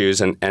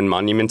statues and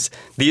monuments.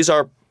 These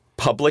are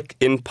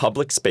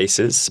public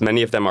spaces.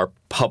 Many of them are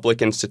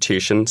public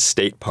institutions,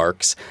 state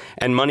parks,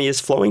 and money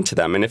is flowing to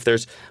them. And if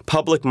there's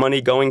public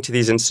money going to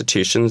these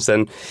institutions,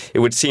 then it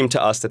would seem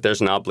to us that there's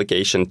an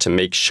obligation to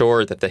make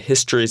sure that the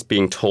histories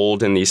being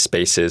told in these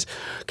spaces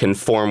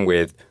conform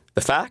with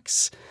the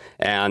facts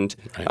and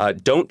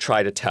don't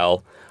try to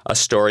tell a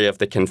story of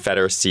the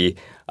Confederacy,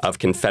 of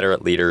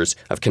Confederate leaders,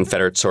 of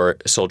Confederate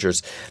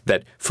soldiers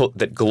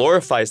that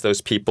glorifies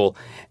those people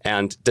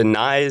and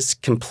denies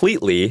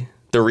completely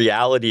the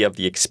reality of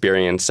the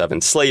experience of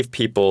enslaved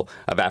people,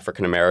 of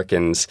African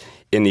Americans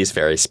in these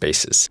very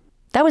spaces.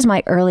 That was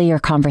my earlier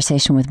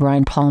conversation with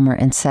Brian Palmer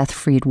and Seth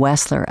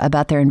Freed-Wessler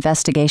about their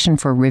investigation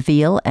for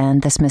Reveal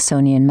and the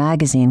Smithsonian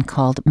magazine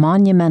called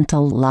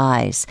Monumental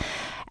Lies.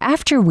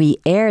 After we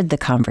aired the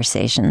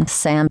conversation,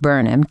 Sam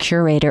Burnham,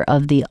 curator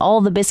of the All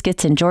the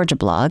Biscuits in Georgia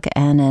blog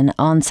and an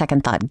On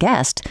Second Thought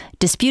guest,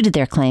 disputed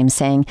their claims,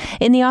 saying,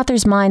 in the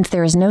author's mind,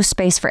 there is no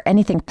space for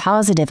anything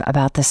positive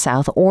about the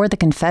South or the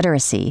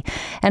Confederacy.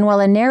 And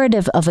while a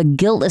narrative of a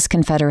guiltless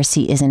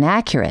Confederacy is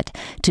inaccurate,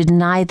 to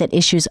deny that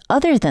issues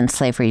other than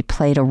slavery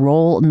played a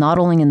role not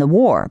only in the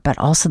war, but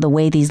also the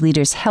way these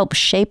leaders helped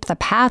shape the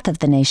path of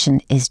the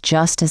nation is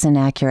just as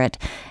inaccurate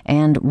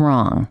and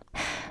wrong.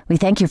 We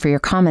thank you for your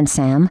comments,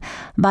 Sam.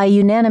 By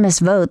unanimous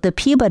vote, the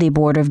Peabody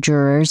Board of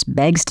Jurors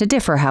begs to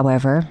differ,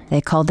 however. They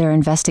called their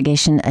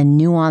investigation a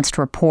nuanced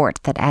report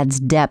that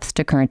adds depth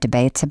to current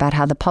debates about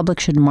how the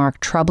public should mark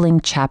troubling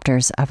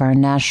chapters of our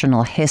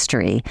national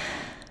history,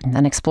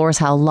 and explores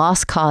how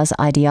lost cause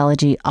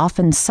ideology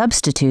often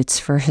substitutes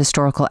for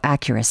historical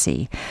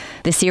accuracy.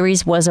 The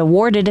series was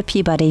awarded a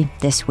Peabody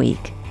this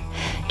week.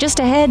 Just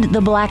ahead,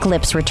 the Black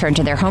Lips return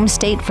to their home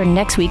state for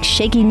next week's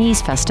Shaky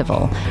Knees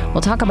Festival.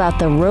 We'll talk about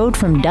the road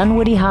from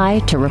Dunwoody High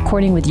to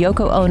recording with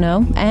Yoko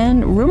Ono,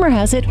 and rumor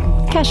has it,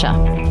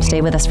 Kesha.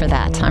 Stay with us for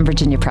that. I'm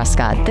Virginia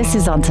Prescott. This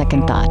is On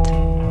Second Thought.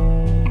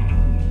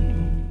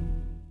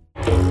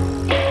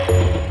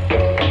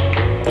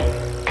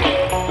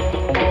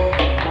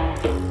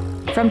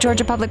 From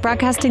Georgia Public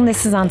Broadcasting,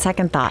 this is On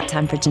Second Thought.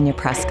 I'm Virginia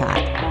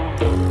Prescott.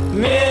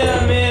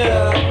 Mirror,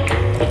 mirror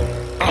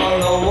on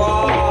the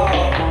wall.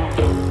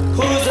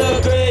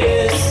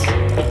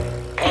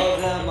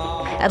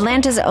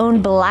 Atlanta's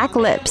own Black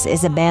Lips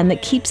is a band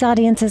that keeps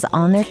audiences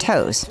on their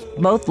toes,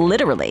 both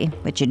literally,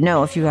 which you'd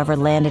know if you ever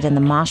landed in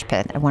the mosh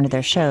pit at one of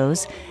their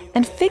shows,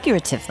 and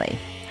figuratively.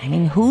 I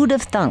mean, who'd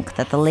have thunk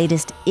that the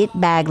latest It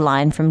Bag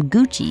line from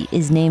Gucci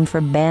is named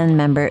for band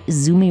member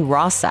Zumi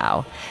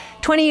Rossau?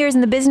 20 years in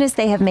the business,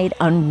 they have made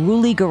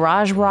unruly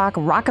garage rock,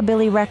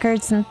 rockabilly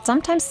records, and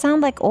sometimes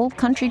sound like old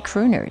country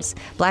crooners.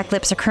 Black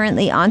Lips are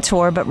currently on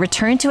tour, but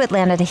return to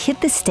Atlanta to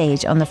hit the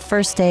stage on the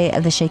first day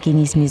of the Shaky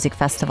Knees Music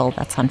Festival.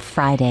 That's on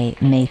Friday,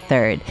 May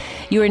 3rd.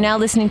 You are now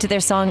listening to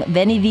their song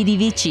Veni Vidi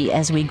Vici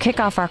as we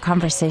kick off our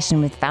conversation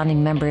with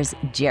founding members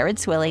Jared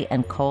Swilley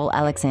and Cole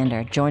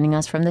Alexander, joining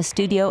us from the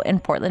studio in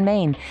Portland,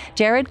 Maine.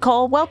 Jared,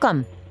 Cole,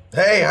 welcome.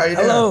 Hey, how you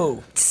doing?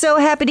 Hello. So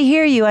happy to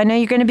hear you. I know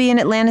you're going to be in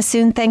Atlanta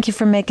soon. Thank you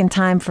for making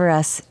time for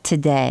us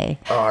today.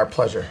 Oh, our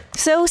pleasure.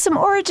 So some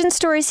origin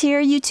stories here.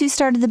 You two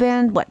started the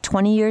band,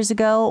 20 years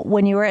ago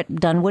when you were at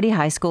Dunwoody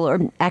High School,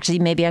 or actually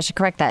maybe I should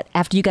correct that,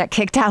 after you got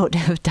kicked out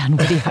of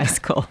Dunwoody High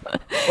School.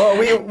 Well,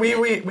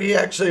 we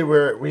actually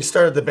we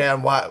started the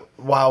band while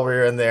we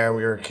were in there.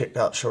 We were kicked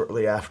out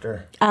shortly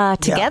after.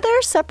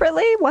 Together,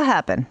 separately? What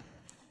happened?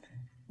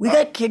 We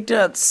got kicked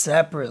out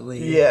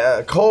separately.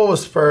 Yeah, Cole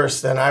was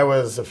first, and I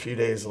was a few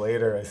days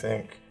later, I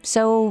think.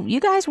 So you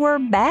guys were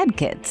bad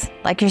kids,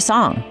 like your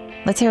song.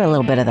 Let's hear a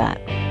little bit of that.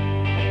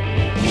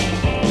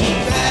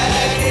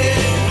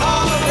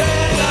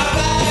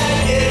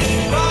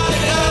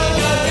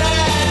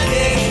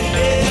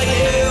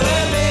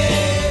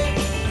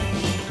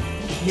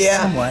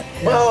 Yeah. Somewhat.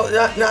 Yeah.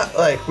 Well, not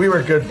like we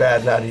were good,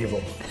 bad, not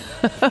evil.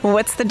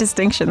 What's the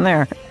distinction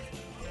there?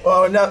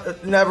 Well,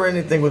 never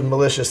anything with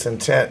malicious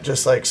intent,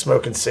 just like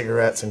smoking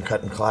cigarettes and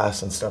cutting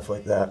class and stuff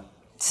like that.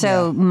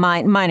 So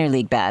minor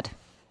league bad.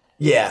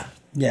 Yeah.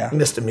 Yeah.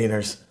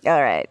 Misdemeanors.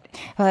 All right.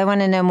 Well, I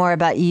want to know more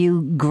about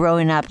you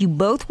growing up. You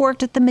both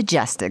worked at the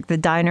Majestic, the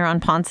diner on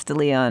Ponce de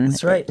Leon.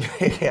 That's right.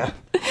 Yeah.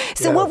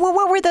 So yeah.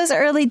 What were those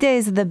early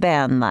days of the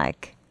band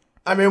like?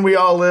 I mean, we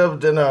all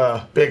lived in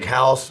a big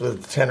house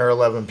with 10 or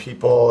 11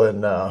 people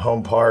in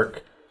Home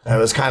Park. And it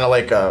was kind of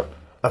like a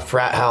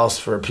frat house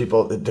for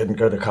people that didn't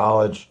go to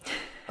college.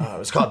 It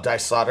was called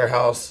Dice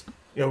Slaughterhouse.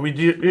 You know, we'd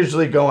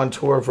usually go on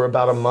tour for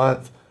about a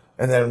month,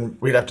 and then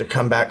we'd have to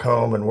come back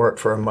home and work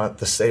for a month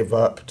to save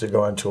up to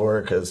go on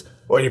tour because,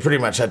 well, you pretty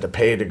much had to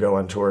pay to go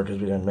on tour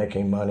because we didn't make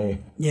any money.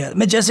 Yeah,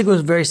 Majestic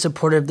was very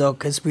supportive, though,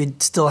 because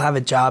we'd still have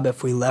a job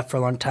if we left for a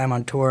long time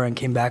on tour and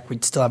came back.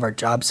 We'd still have our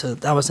job, so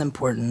that was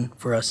important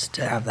for us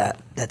to have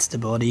that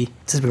stability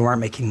since we weren't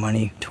making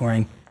money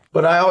touring.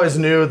 But I always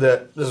knew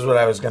that this is what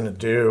I was going to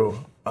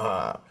do.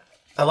 I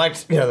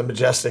liked, the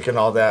Majestic and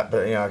all that,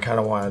 but, I kind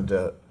of wanted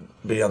to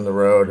be on the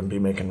road and be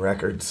making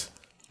records.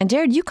 And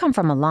Jared, you come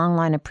from a long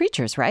line of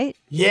preachers, right?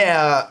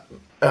 Yeah.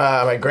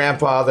 My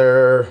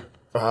grandfather,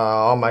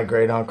 all my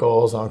great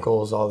uncles,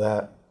 all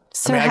that.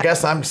 So I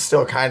guess I'm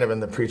still kind of in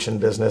the preaching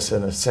business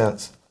in a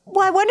sense.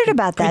 Well, I wondered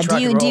about that. Do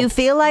you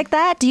feel like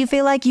that? Do you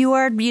feel like you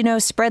are,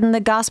 spreading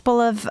the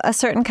gospel of a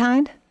certain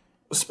kind?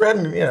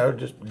 Spreading,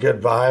 just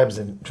good vibes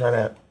and trying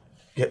to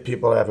get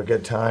people to have a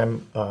good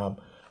time.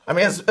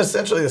 It's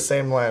essentially the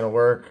same line of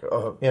work.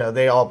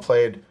 They all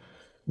played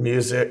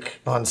music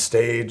on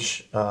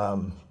stage,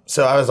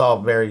 so I was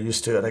all very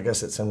used to it. I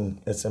guess it's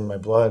in my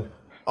blood.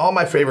 All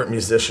my favorite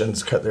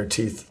musicians cut their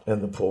teeth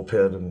in the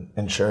pulpit and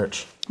in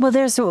church. Well,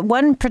 there's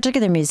one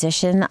particular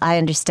musician, I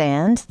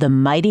understand, the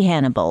Mighty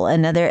Hannibal,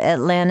 another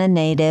Atlanta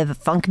native,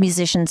 funk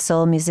musician,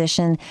 soul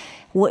musician.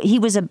 He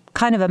was a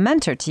kind of a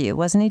mentor to you,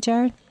 wasn't he,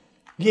 Jared?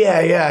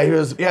 Yeah, he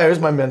was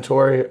my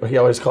mentor. He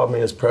always called me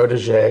his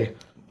protege.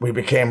 We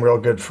became real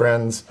good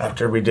friends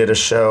after we did a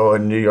show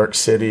in New York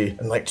City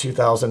in like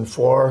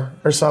 2004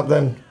 or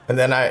something. And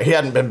then he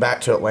hadn't been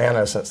back to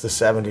Atlanta since the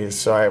 70s,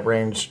 so I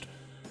arranged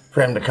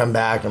for him to come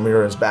back, and we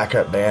were his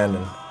backup band.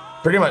 And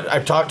pretty much,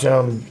 I've talked to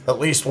him at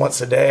least once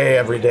a day,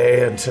 every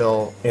day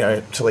until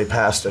he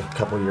passed a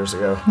couple of years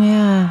ago.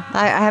 Yeah,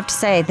 I have to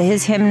say,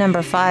 his hymn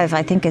number 5,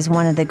 I think, is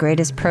one of the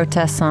greatest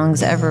protest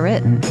songs ever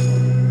written.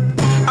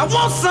 I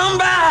want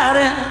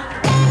somebody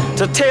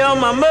to tell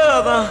my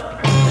mother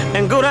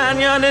and go down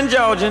yonder in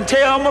Georgia and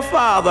tell my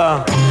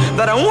father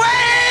that I'm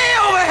way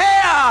over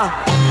here,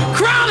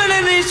 crawling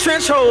in these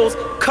trench holes,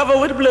 covered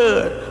with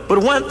blood. But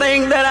one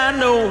thing that I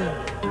know,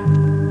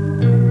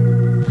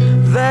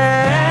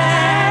 there's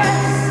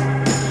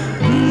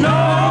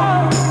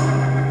no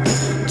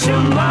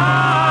tomorrow.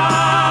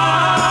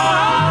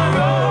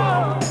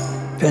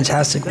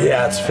 Fantastic.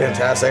 Yeah, it's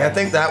fantastic. I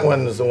think that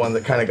one is the one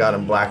that kind of got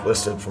him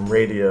blacklisted from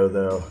radio,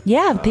 though.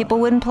 Yeah, people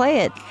wouldn't play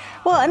it.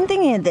 Well, I'm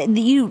thinking that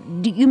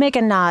you make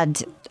a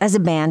nod as a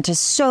band to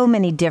so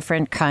many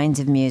different kinds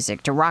of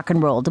music, to rock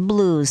and roll, to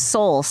blues,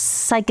 soul,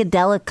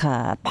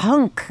 psychedelica,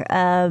 punk.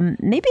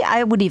 Maybe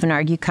I would even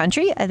argue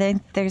country. I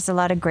think there's a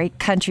lot of great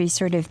country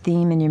sort of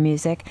theme in your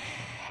music.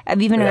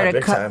 I've even heard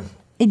big time.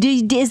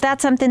 Is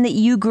that something that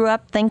you grew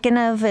up thinking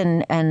of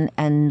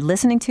and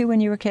listening to when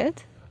you were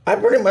kids? I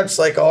pretty much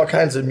like all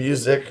kinds of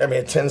music.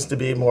 It tends to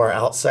be more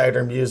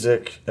outsider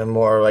music and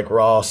more like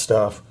raw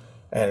stuff.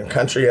 And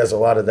country has a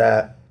lot of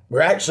that.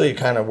 We're actually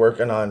kind of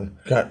working on,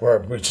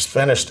 we just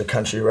finished a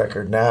country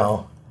record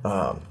now.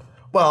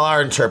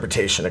 Our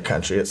interpretation of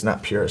country, it's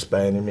not purist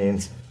by any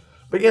means.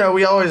 But,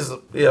 we always,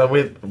 we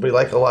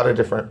like a lot of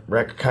different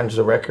kinds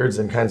of records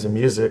and kinds of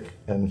music.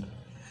 And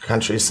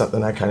country is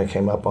something I kind of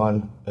came up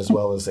on, as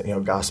well as,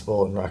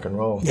 gospel and rock and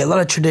roll. Yeah, a lot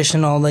of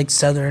traditional, like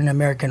Southern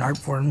American art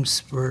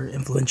forms were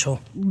influential.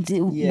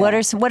 What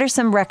are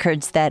some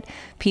records that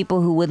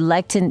people who would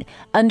like to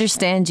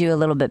understand you a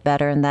little bit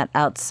better in that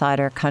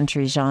outsider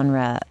country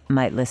genre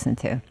might listen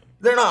to?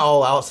 They're not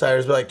all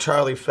outsiders, but like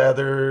Charlie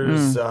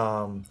Feathers.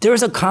 There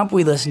was a comp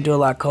we listened to a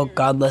lot called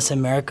God Bless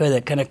America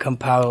that kind of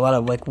compiled a lot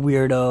of like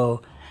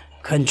weirdo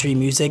country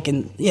music.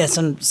 And yeah,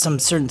 some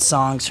certain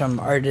songs from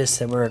artists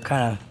that were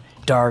kind of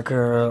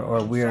darker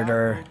or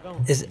weirder.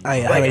 I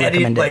highly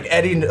recommend it.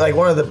 Eddie,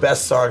 one of the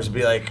best songs would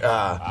be like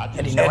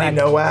Eddie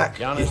Nowak.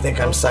 You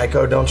think I'm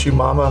psycho, don't you,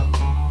 mama?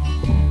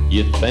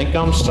 You think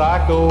I'm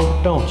psycho,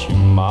 don't you,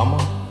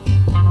 mama?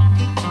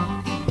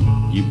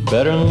 You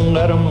better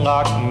let them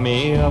lock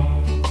me up.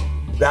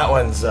 That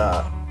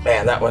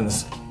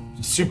one's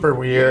super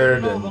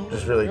weird and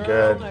just really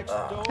good.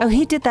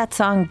 He did that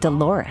song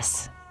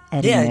Dolores.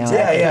 Yeah.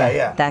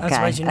 That That's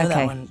guy. right, you know okay,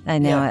 that one. I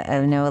know.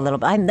 Yeah. I know a little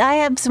bit. I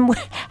have some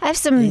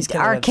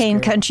arcane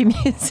country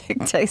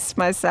music taste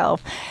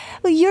myself.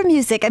 Well, your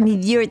music.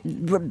 Your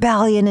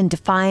rebellion and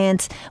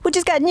defiance, which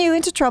has gotten you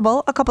into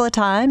trouble a couple of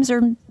times,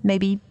 or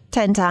maybe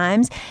 10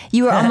 times.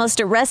 You were almost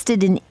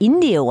arrested in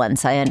India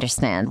once, I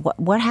understand.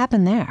 What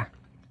happened there?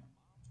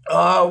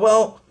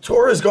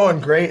 Tour is going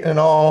great and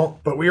all,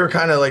 but we were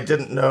kind of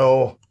didn't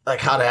know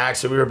how to act,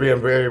 so we were being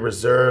very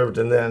reserved,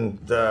 and then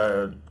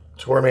the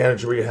tour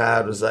manager we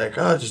had was like,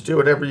 oh, just do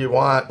whatever you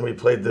want. And we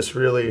played this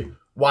really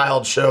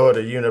wild show at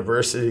a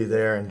university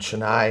there in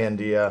Chennai,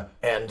 India.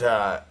 And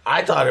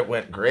I thought it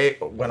went great.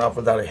 It went off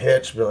without a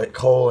hitch. But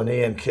Cole and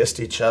Ian kissed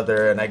each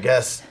other. And I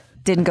guess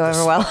didn't go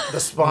over well. The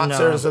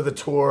sponsors of the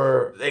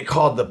tour, they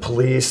called the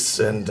police,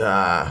 and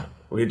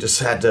we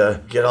just had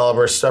to get all of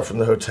our stuff from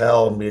the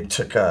hotel. And we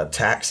took a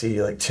taxi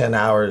 10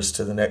 hours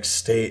to the next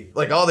state.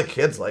 All the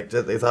kids liked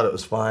it. They thought it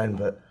was fine,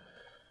 but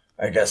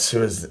I guess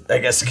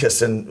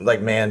kissing,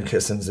 man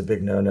kissing's a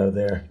big no-no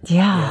there.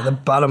 Yeah. The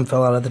bottom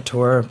fell out of the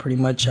tour pretty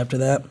much after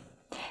that.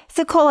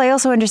 So, Cole, I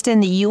also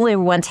understand that you were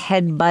once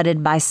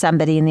head-butted by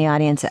somebody in the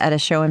audience at a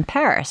show in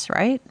Paris,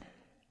 right?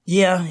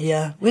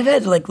 Yeah. We've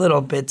had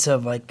little bits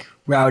of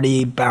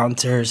rowdy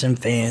bouncers and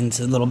fans,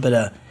 a little bit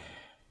of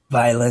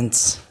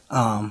violence,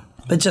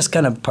 but just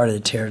kind of part of the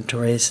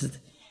territory.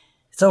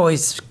 it's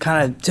always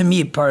kind of, to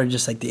me, part of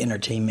just like the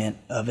entertainment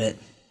of it.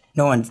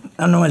 No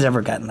one's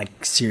ever gotten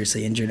like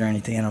seriously injured or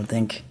anything, I don't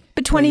think.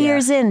 But 20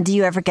 years in, do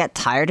you ever get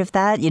tired of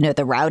that? You know,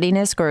 the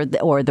rowdiness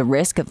or the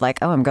risk of like,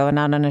 oh, I'm going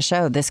out on a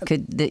show. This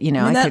could,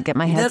 I could get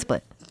my head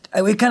split.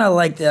 We kind of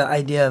like the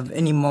idea of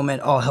any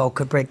moment all hell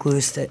could break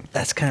loose.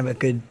 That's kind of a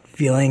good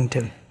feeling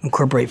to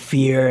incorporate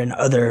fear and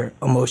other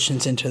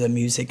emotions into the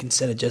music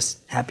instead of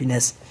just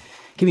happiness.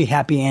 It can be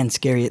happy and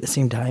scary at the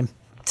same time.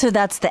 So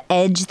that's the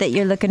edge that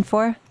you're looking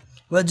for?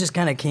 Well, it just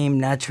kind of came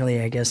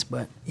naturally, I guess,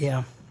 but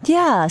yeah.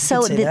 Yeah,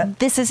 so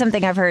this is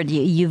something I've heard.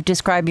 You've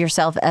described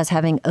yourself as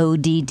having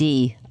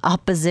ODD,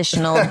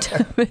 oppositional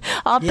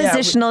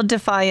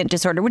defiant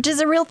disorder, which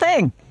is a real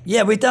thing.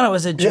 Yeah, we thought it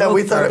was a joke. Yeah,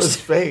 we thought it was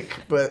fake,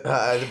 but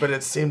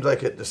it seemed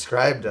like it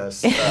described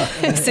us. I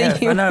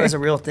thought it was a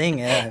real thing.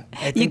 Yeah,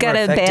 I think you got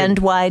a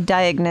band-wide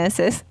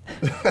diagnosis.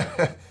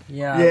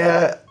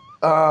 Yeah.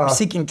 We're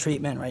seeking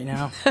treatment right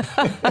now.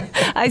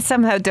 I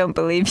somehow don't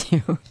believe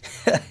you.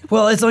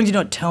 Well, as long as you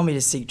don't tell me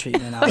to seek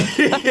treatment.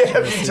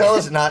 If you tell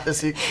us not to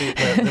seek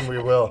treatment, then we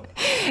will.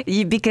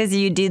 Because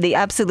you do the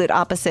absolute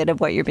opposite of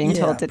what you're being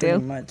told to do.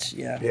 Pretty much,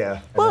 yeah. Yeah.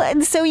 Well,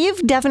 and so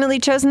you've definitely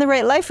chosen the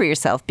right life for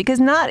yourself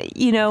because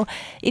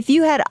if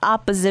you had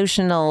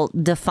oppositional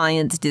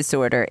defiance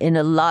disorder in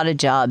a lot of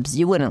jobs,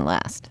 you wouldn't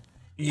last.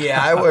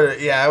 Yeah,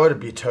 I would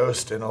be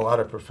toast in a lot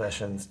of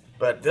professions.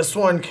 But this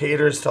one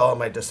caters to all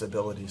my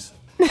disabilities.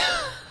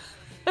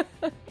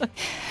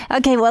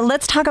 Okay, well,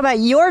 let's talk about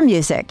your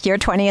music. Your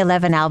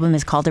 2011 album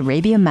is called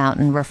Arabia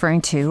Mountain,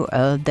 referring to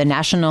the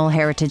National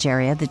Heritage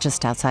Area that's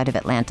just outside of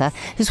Atlanta.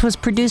 This was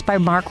produced by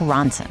Mark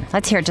Ronson.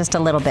 Let's hear just a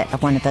little bit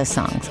of one of those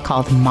songs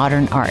called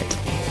Modern Art.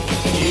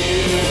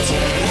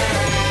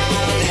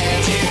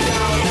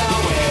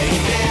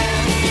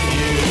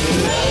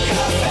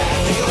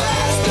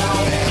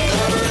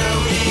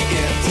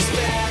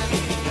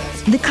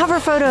 The cover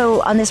photo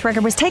on this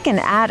record was taken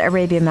at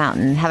Arabia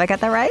Mountain. Have I got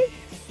that right?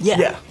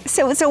 Yeah.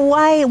 So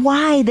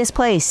why this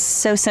place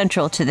so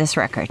central to this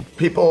record?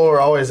 People were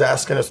always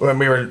asking us when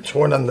we were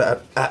touring on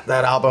that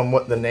album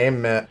what the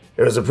name meant.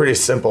 It was a pretty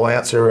simple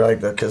answer. We're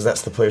like, because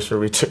that's the place where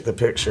we took the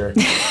picture.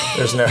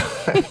 There's no.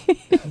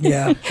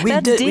 Yeah, we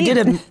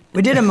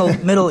did a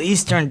Middle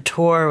Eastern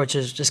tour, which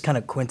is just kind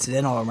of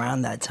coincidental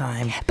around that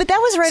time. But that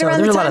was right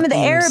around the time of the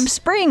Arab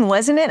Spring,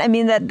 wasn't it? I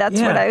mean, that's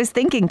what I was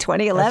thinking.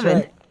 2011.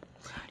 That's right.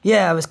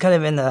 Yeah, it was kind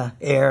of in the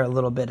air a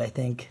little bit, I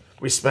think.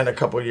 We spent a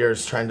couple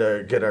years trying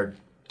to get our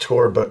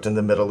tour booked in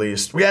the Middle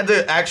East. We had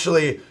to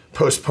actually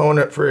postpone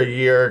it for a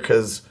year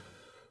because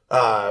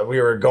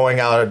we were going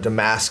out of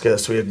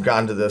Damascus. We had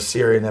gone to the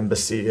Syrian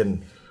embassy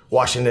in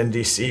Washington,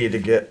 D.C. to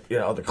get,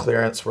 the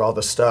clearance for all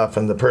the stuff.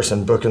 And the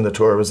person booking the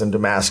tour was in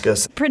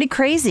Damascus. Pretty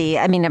crazy.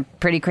 I mean, a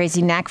pretty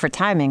crazy knack for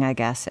timing, I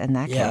guess, in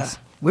that case.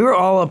 We were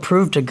all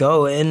approved to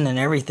go in and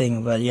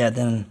everything, but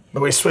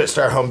But we switched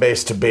our home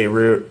base to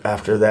Beirut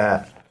after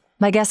that.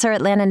 My guests are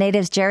Atlanta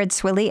natives Jared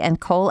Swilley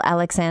and Cole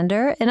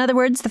Alexander. In other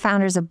words, the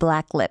founders of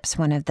Black Lips,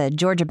 one of the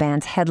Georgia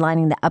bands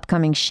headlining the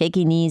upcoming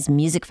Shaky Knees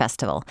Music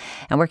Festival.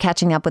 And we're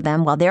catching up with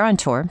them while they're on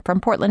tour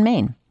from Portland,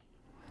 Maine.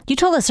 You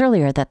told us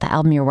earlier that the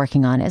album you're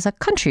working on is a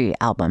country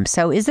album.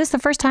 So is this the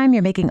first time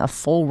you're making a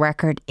full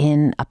record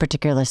in a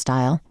particular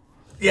style?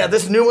 Yeah,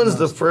 this new one's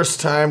the first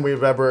time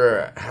we've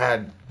ever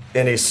had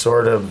any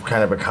sort of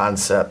kind of a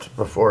concept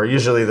before.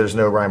 Usually there's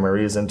no rhyme or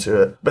reason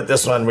to it. But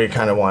this one we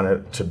kind of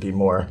wanted to be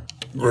more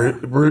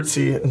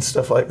rootsy and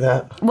stuff like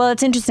that. Well,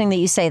 it's interesting that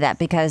you say that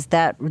because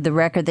the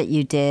record that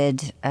you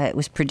did, it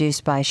was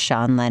produced by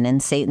Sean Lennon,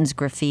 Satan's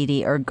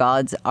Graffiti or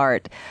God's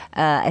Art.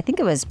 I think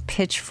it was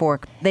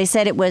Pitchfork. They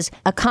said it was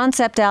a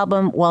concept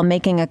album while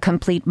making a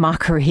complete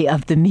mockery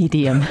of the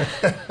medium.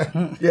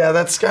 Yeah,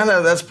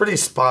 that's pretty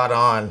spot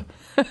on.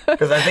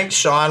 Because I think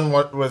Sean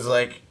was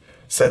like,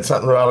 said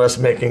something about us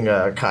making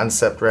a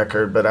concept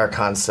record, but our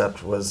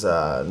concept was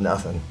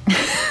nothing.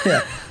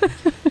 Yeah.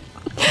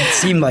 It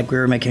seemed like we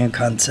were making a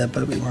concept,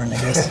 but we weren't, I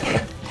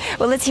guess.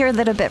 Well, let's hear a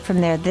little bit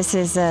from there. This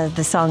is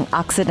the song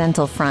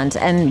Occidental Front,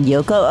 and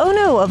Yoko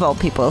Ono, of all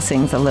people,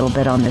 sings a little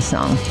bit on this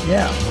song.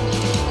 Yeah.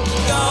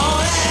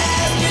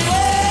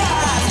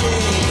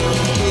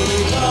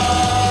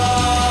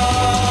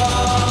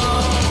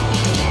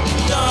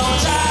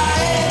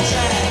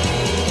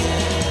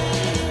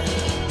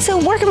 So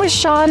working with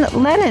Sean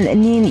Lennon, I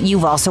mean,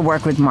 you've also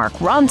worked with Mark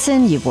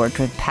Ronson, you've worked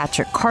with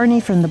Patrick Carney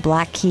from the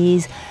Black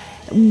Keys.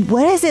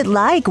 What is it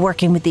like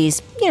working with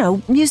these,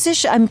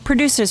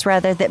 producers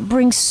that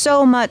bring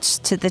so much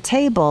to the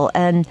table,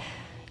 and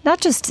not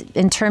just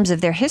in terms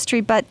of their history,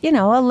 but,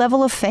 a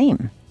level of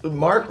fame?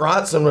 Mark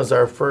Ronson was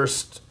our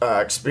first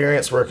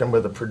experience working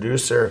with a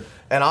producer,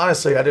 and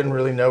honestly, I didn't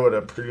really know what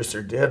a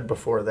producer did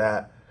before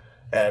that.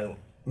 And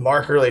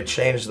Mark really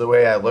changed the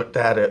way I looked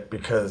at it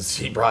because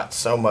he brought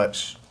so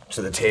much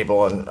to the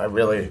table, and I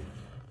really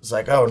was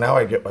like, oh, now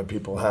I get why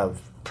people have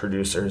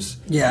producers.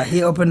 Yeah,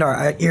 he opened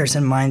our ears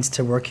and minds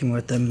to working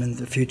with them in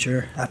the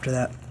future after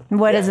that.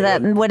 What does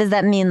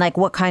that mean? Like,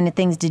 what kind of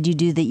things did you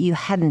do that you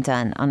hadn't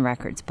done on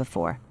records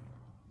before?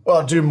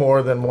 Well, do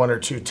more than one or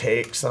two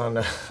takes on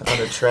a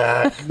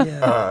track.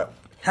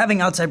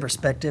 having outside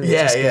perspective.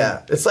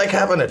 Yeah. It's like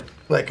having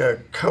a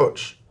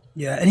coach.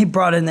 Yeah, and he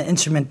brought in the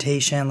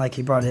instrumentation, like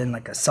he brought in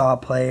like a saw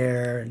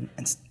player and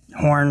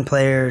horn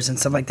players and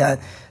stuff like that.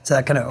 So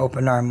that kind of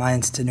opened our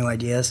minds to new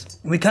ideas.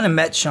 We kind of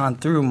met Sean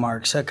through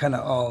Mark, so it kind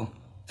of all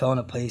fell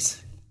into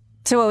place.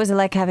 So what was it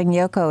like having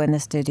Yoko in the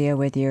studio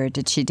with you, or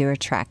did she do her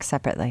track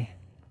separately?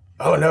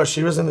 Oh, no,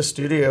 she was in the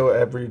studio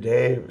every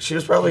day. She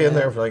was probably in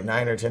there for like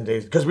 9 or 10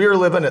 days because we were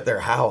living at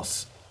their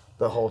house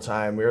the whole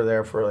time. We were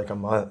there for like a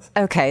month.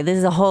 Okay, this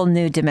is a whole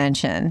new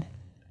dimension.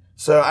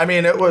 So, I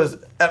mean,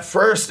 at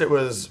first it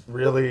was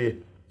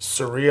really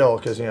surreal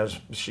because, you know,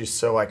 she's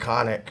so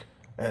iconic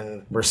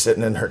and we're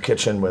sitting in her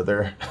kitchen with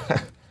her.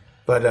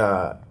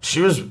 But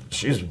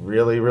she's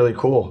really, really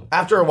cool.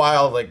 After a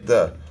while, like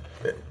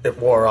it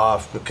wore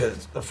off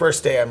because the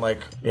first day I'm like,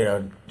 you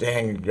know,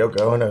 dang,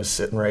 Yoko Ono's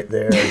sitting right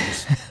there.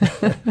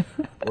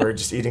 We're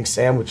just eating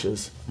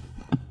sandwiches.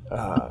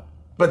 But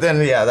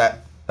then, yeah,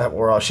 that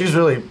wore off. She's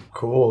really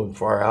cool and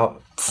far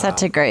out.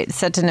 Such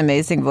an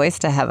amazing voice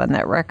to have on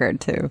that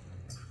record too.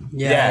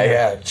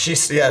 Yeah. She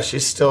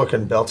still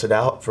can belt it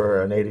out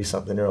for an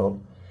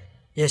 80-something-year-old.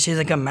 Yeah, she's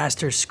like a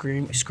master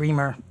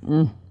screamer.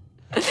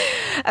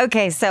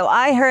 Okay, so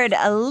I heard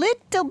a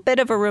little bit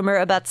of a rumor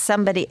about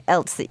somebody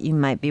else that you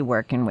might be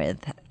working with.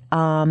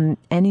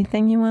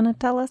 Anything you want to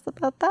tell us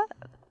about that?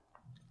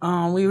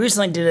 We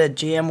recently did a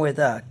jam with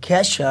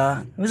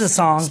Kesha. It was a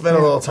song. Spent a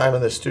little time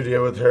in the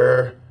studio with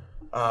her.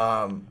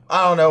 I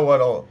don't know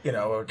what'll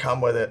come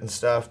with it and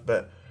stuff,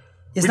 but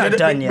it's not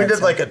done yet. We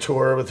did like a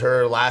tour with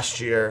her last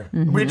year.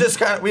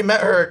 Mm-hmm. We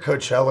met her at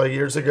Coachella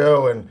years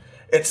ago, and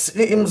it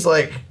seems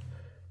like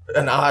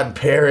an odd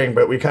pairing,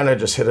 but we kind of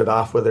just hit it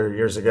off with her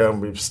years ago,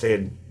 and we've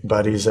stayed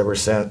buddies ever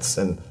since,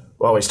 and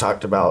we always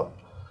talked about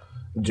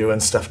doing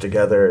stuff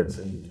together.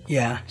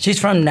 Yeah, she's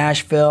from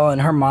Nashville,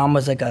 and her mom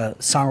was like a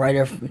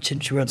songwriter.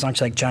 She wrote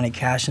songs like Johnny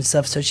Cash and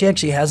stuff, so she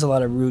actually has a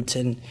lot of roots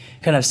in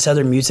kind of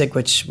Southern music,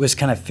 which was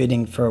kind of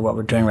fitting for what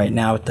we're doing right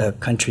now with the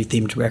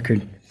country-themed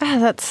record. Oh,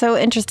 that's so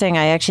interesting.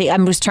 I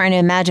was trying to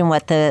imagine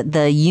what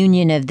the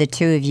union of the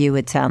two of you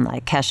would sound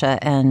like, Kesha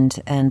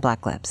and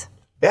Black Lips.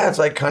 Yeah, it's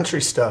like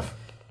country stuff.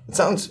 It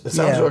sounds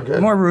real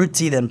good. More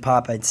rootsy than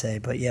pop, I'd say,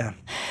 but yeah.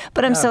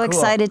 But I'm so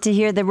excited to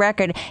hear the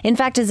record. In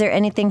fact, is there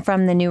anything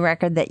from the new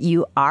record that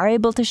you are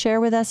able to share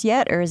with us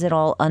yet, or is it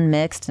all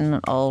unmixed and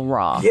all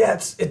raw?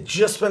 Yeah, it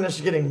just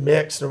finished getting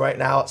mixed, and right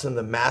now it's in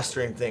the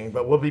mastering thing,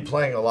 but we'll be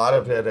playing a lot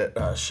of it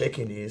at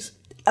Shaky Knees.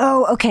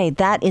 Oh, okay.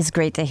 That is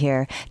great to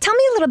hear. Tell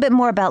me a little bit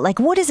more about, like,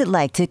 what is it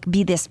like to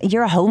be this?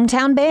 You're a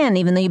hometown band,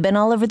 even though you've been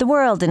all over the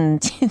world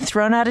and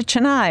thrown out of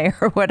Chennai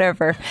or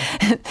whatever.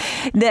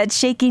 That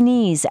Shaky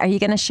Knees. Are you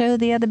going to show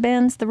the other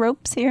bands the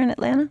ropes here in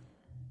Atlanta?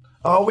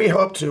 Oh, we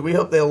hope to. We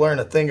hope they'll learn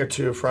a thing or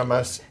two from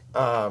us.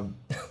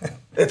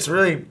 It's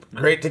really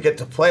great to get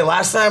to play.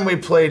 Last time we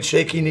played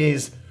Shaky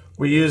Knees,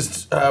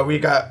 we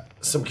got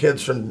some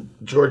kids from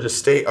Georgia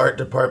State Art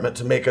Department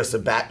to make us a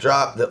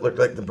backdrop that looked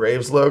like the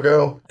Braves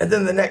logo. And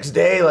then the next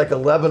day, like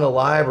 11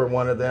 Alive or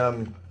one of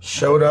them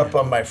showed up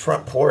on my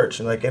front porch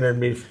and like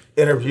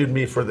interviewed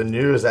me for the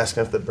news,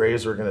 asking if the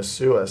Braves were going to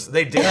sue us.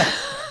 They did.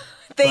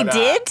 They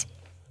did?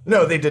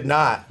 No, they did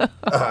not.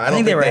 I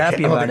think they were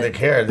happy about it. I don't think they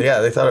cared.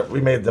 Yeah, they thought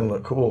we made them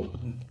look cool.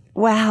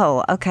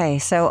 Wow. Okay.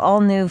 So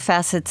all new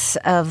facets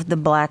of the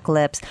Black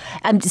Lips.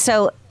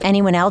 So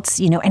anyone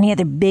else, any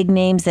other big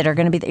names that are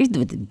going to be there?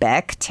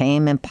 Beck,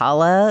 Tame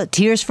Impala,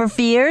 Tears for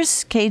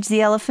Fears, Cage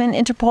the Elephant,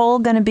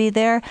 Interpol going to be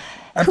there.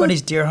 Our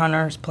buddy's Deer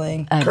Hunter is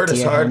playing.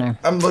 Curtis Harding.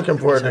 I'm looking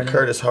forward to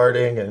Curtis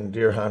Harding and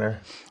Deer Hunter.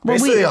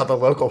 Basically all the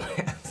local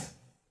bands.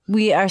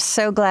 We are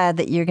so glad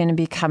that you're going to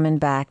be coming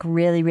back.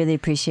 Really, really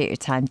appreciate your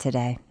time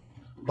today.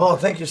 Well,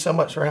 thank you so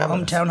much for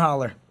having us. Hometown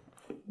Holler.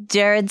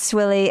 Jared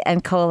Swilley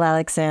and Cole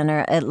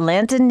Alexander,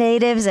 Atlanta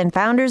natives and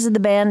founders of the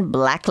band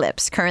Black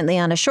Lips, currently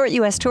on a short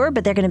U.S. tour,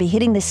 but they're going to be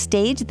hitting the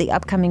stage at the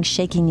upcoming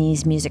Shaky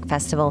Knees Music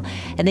Festival.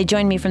 And they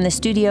joined me from the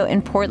studio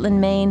in Portland,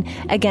 Maine.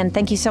 Again,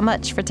 thank you so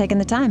much for taking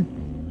the time.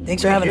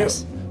 Thanks for having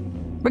us.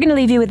 We're going to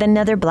leave you with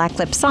another Black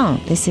Lips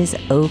song. This is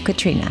Oh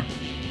Katrina.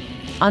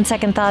 On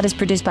Second Thought is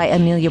produced by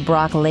Amelia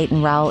Brock,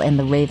 Leighton Rowell, and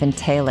the Raven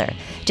Taylor.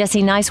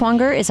 Jesse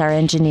Neiswanger is our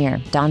engineer.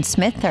 Don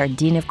Smith, our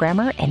Dean of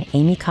Grammar, and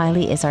Amy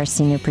Kiley is our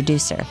senior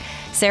producer.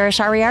 Sarah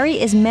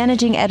Shariari is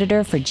managing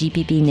editor for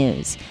GPB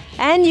News.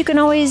 And you can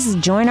always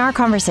join our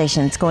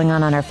conversations going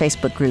on our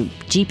Facebook group,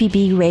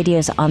 GPB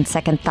Radio's On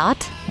Second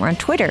Thought. We're on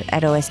Twitter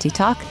at OST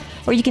Talk,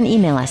 or you can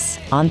email us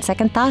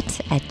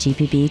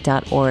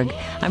onsecondthought@gpb.org.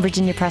 I'm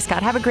Virginia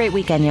Prescott. Have a great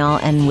weekend, y'all,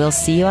 and we'll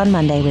see you on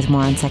Monday with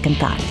more On Second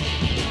Thought.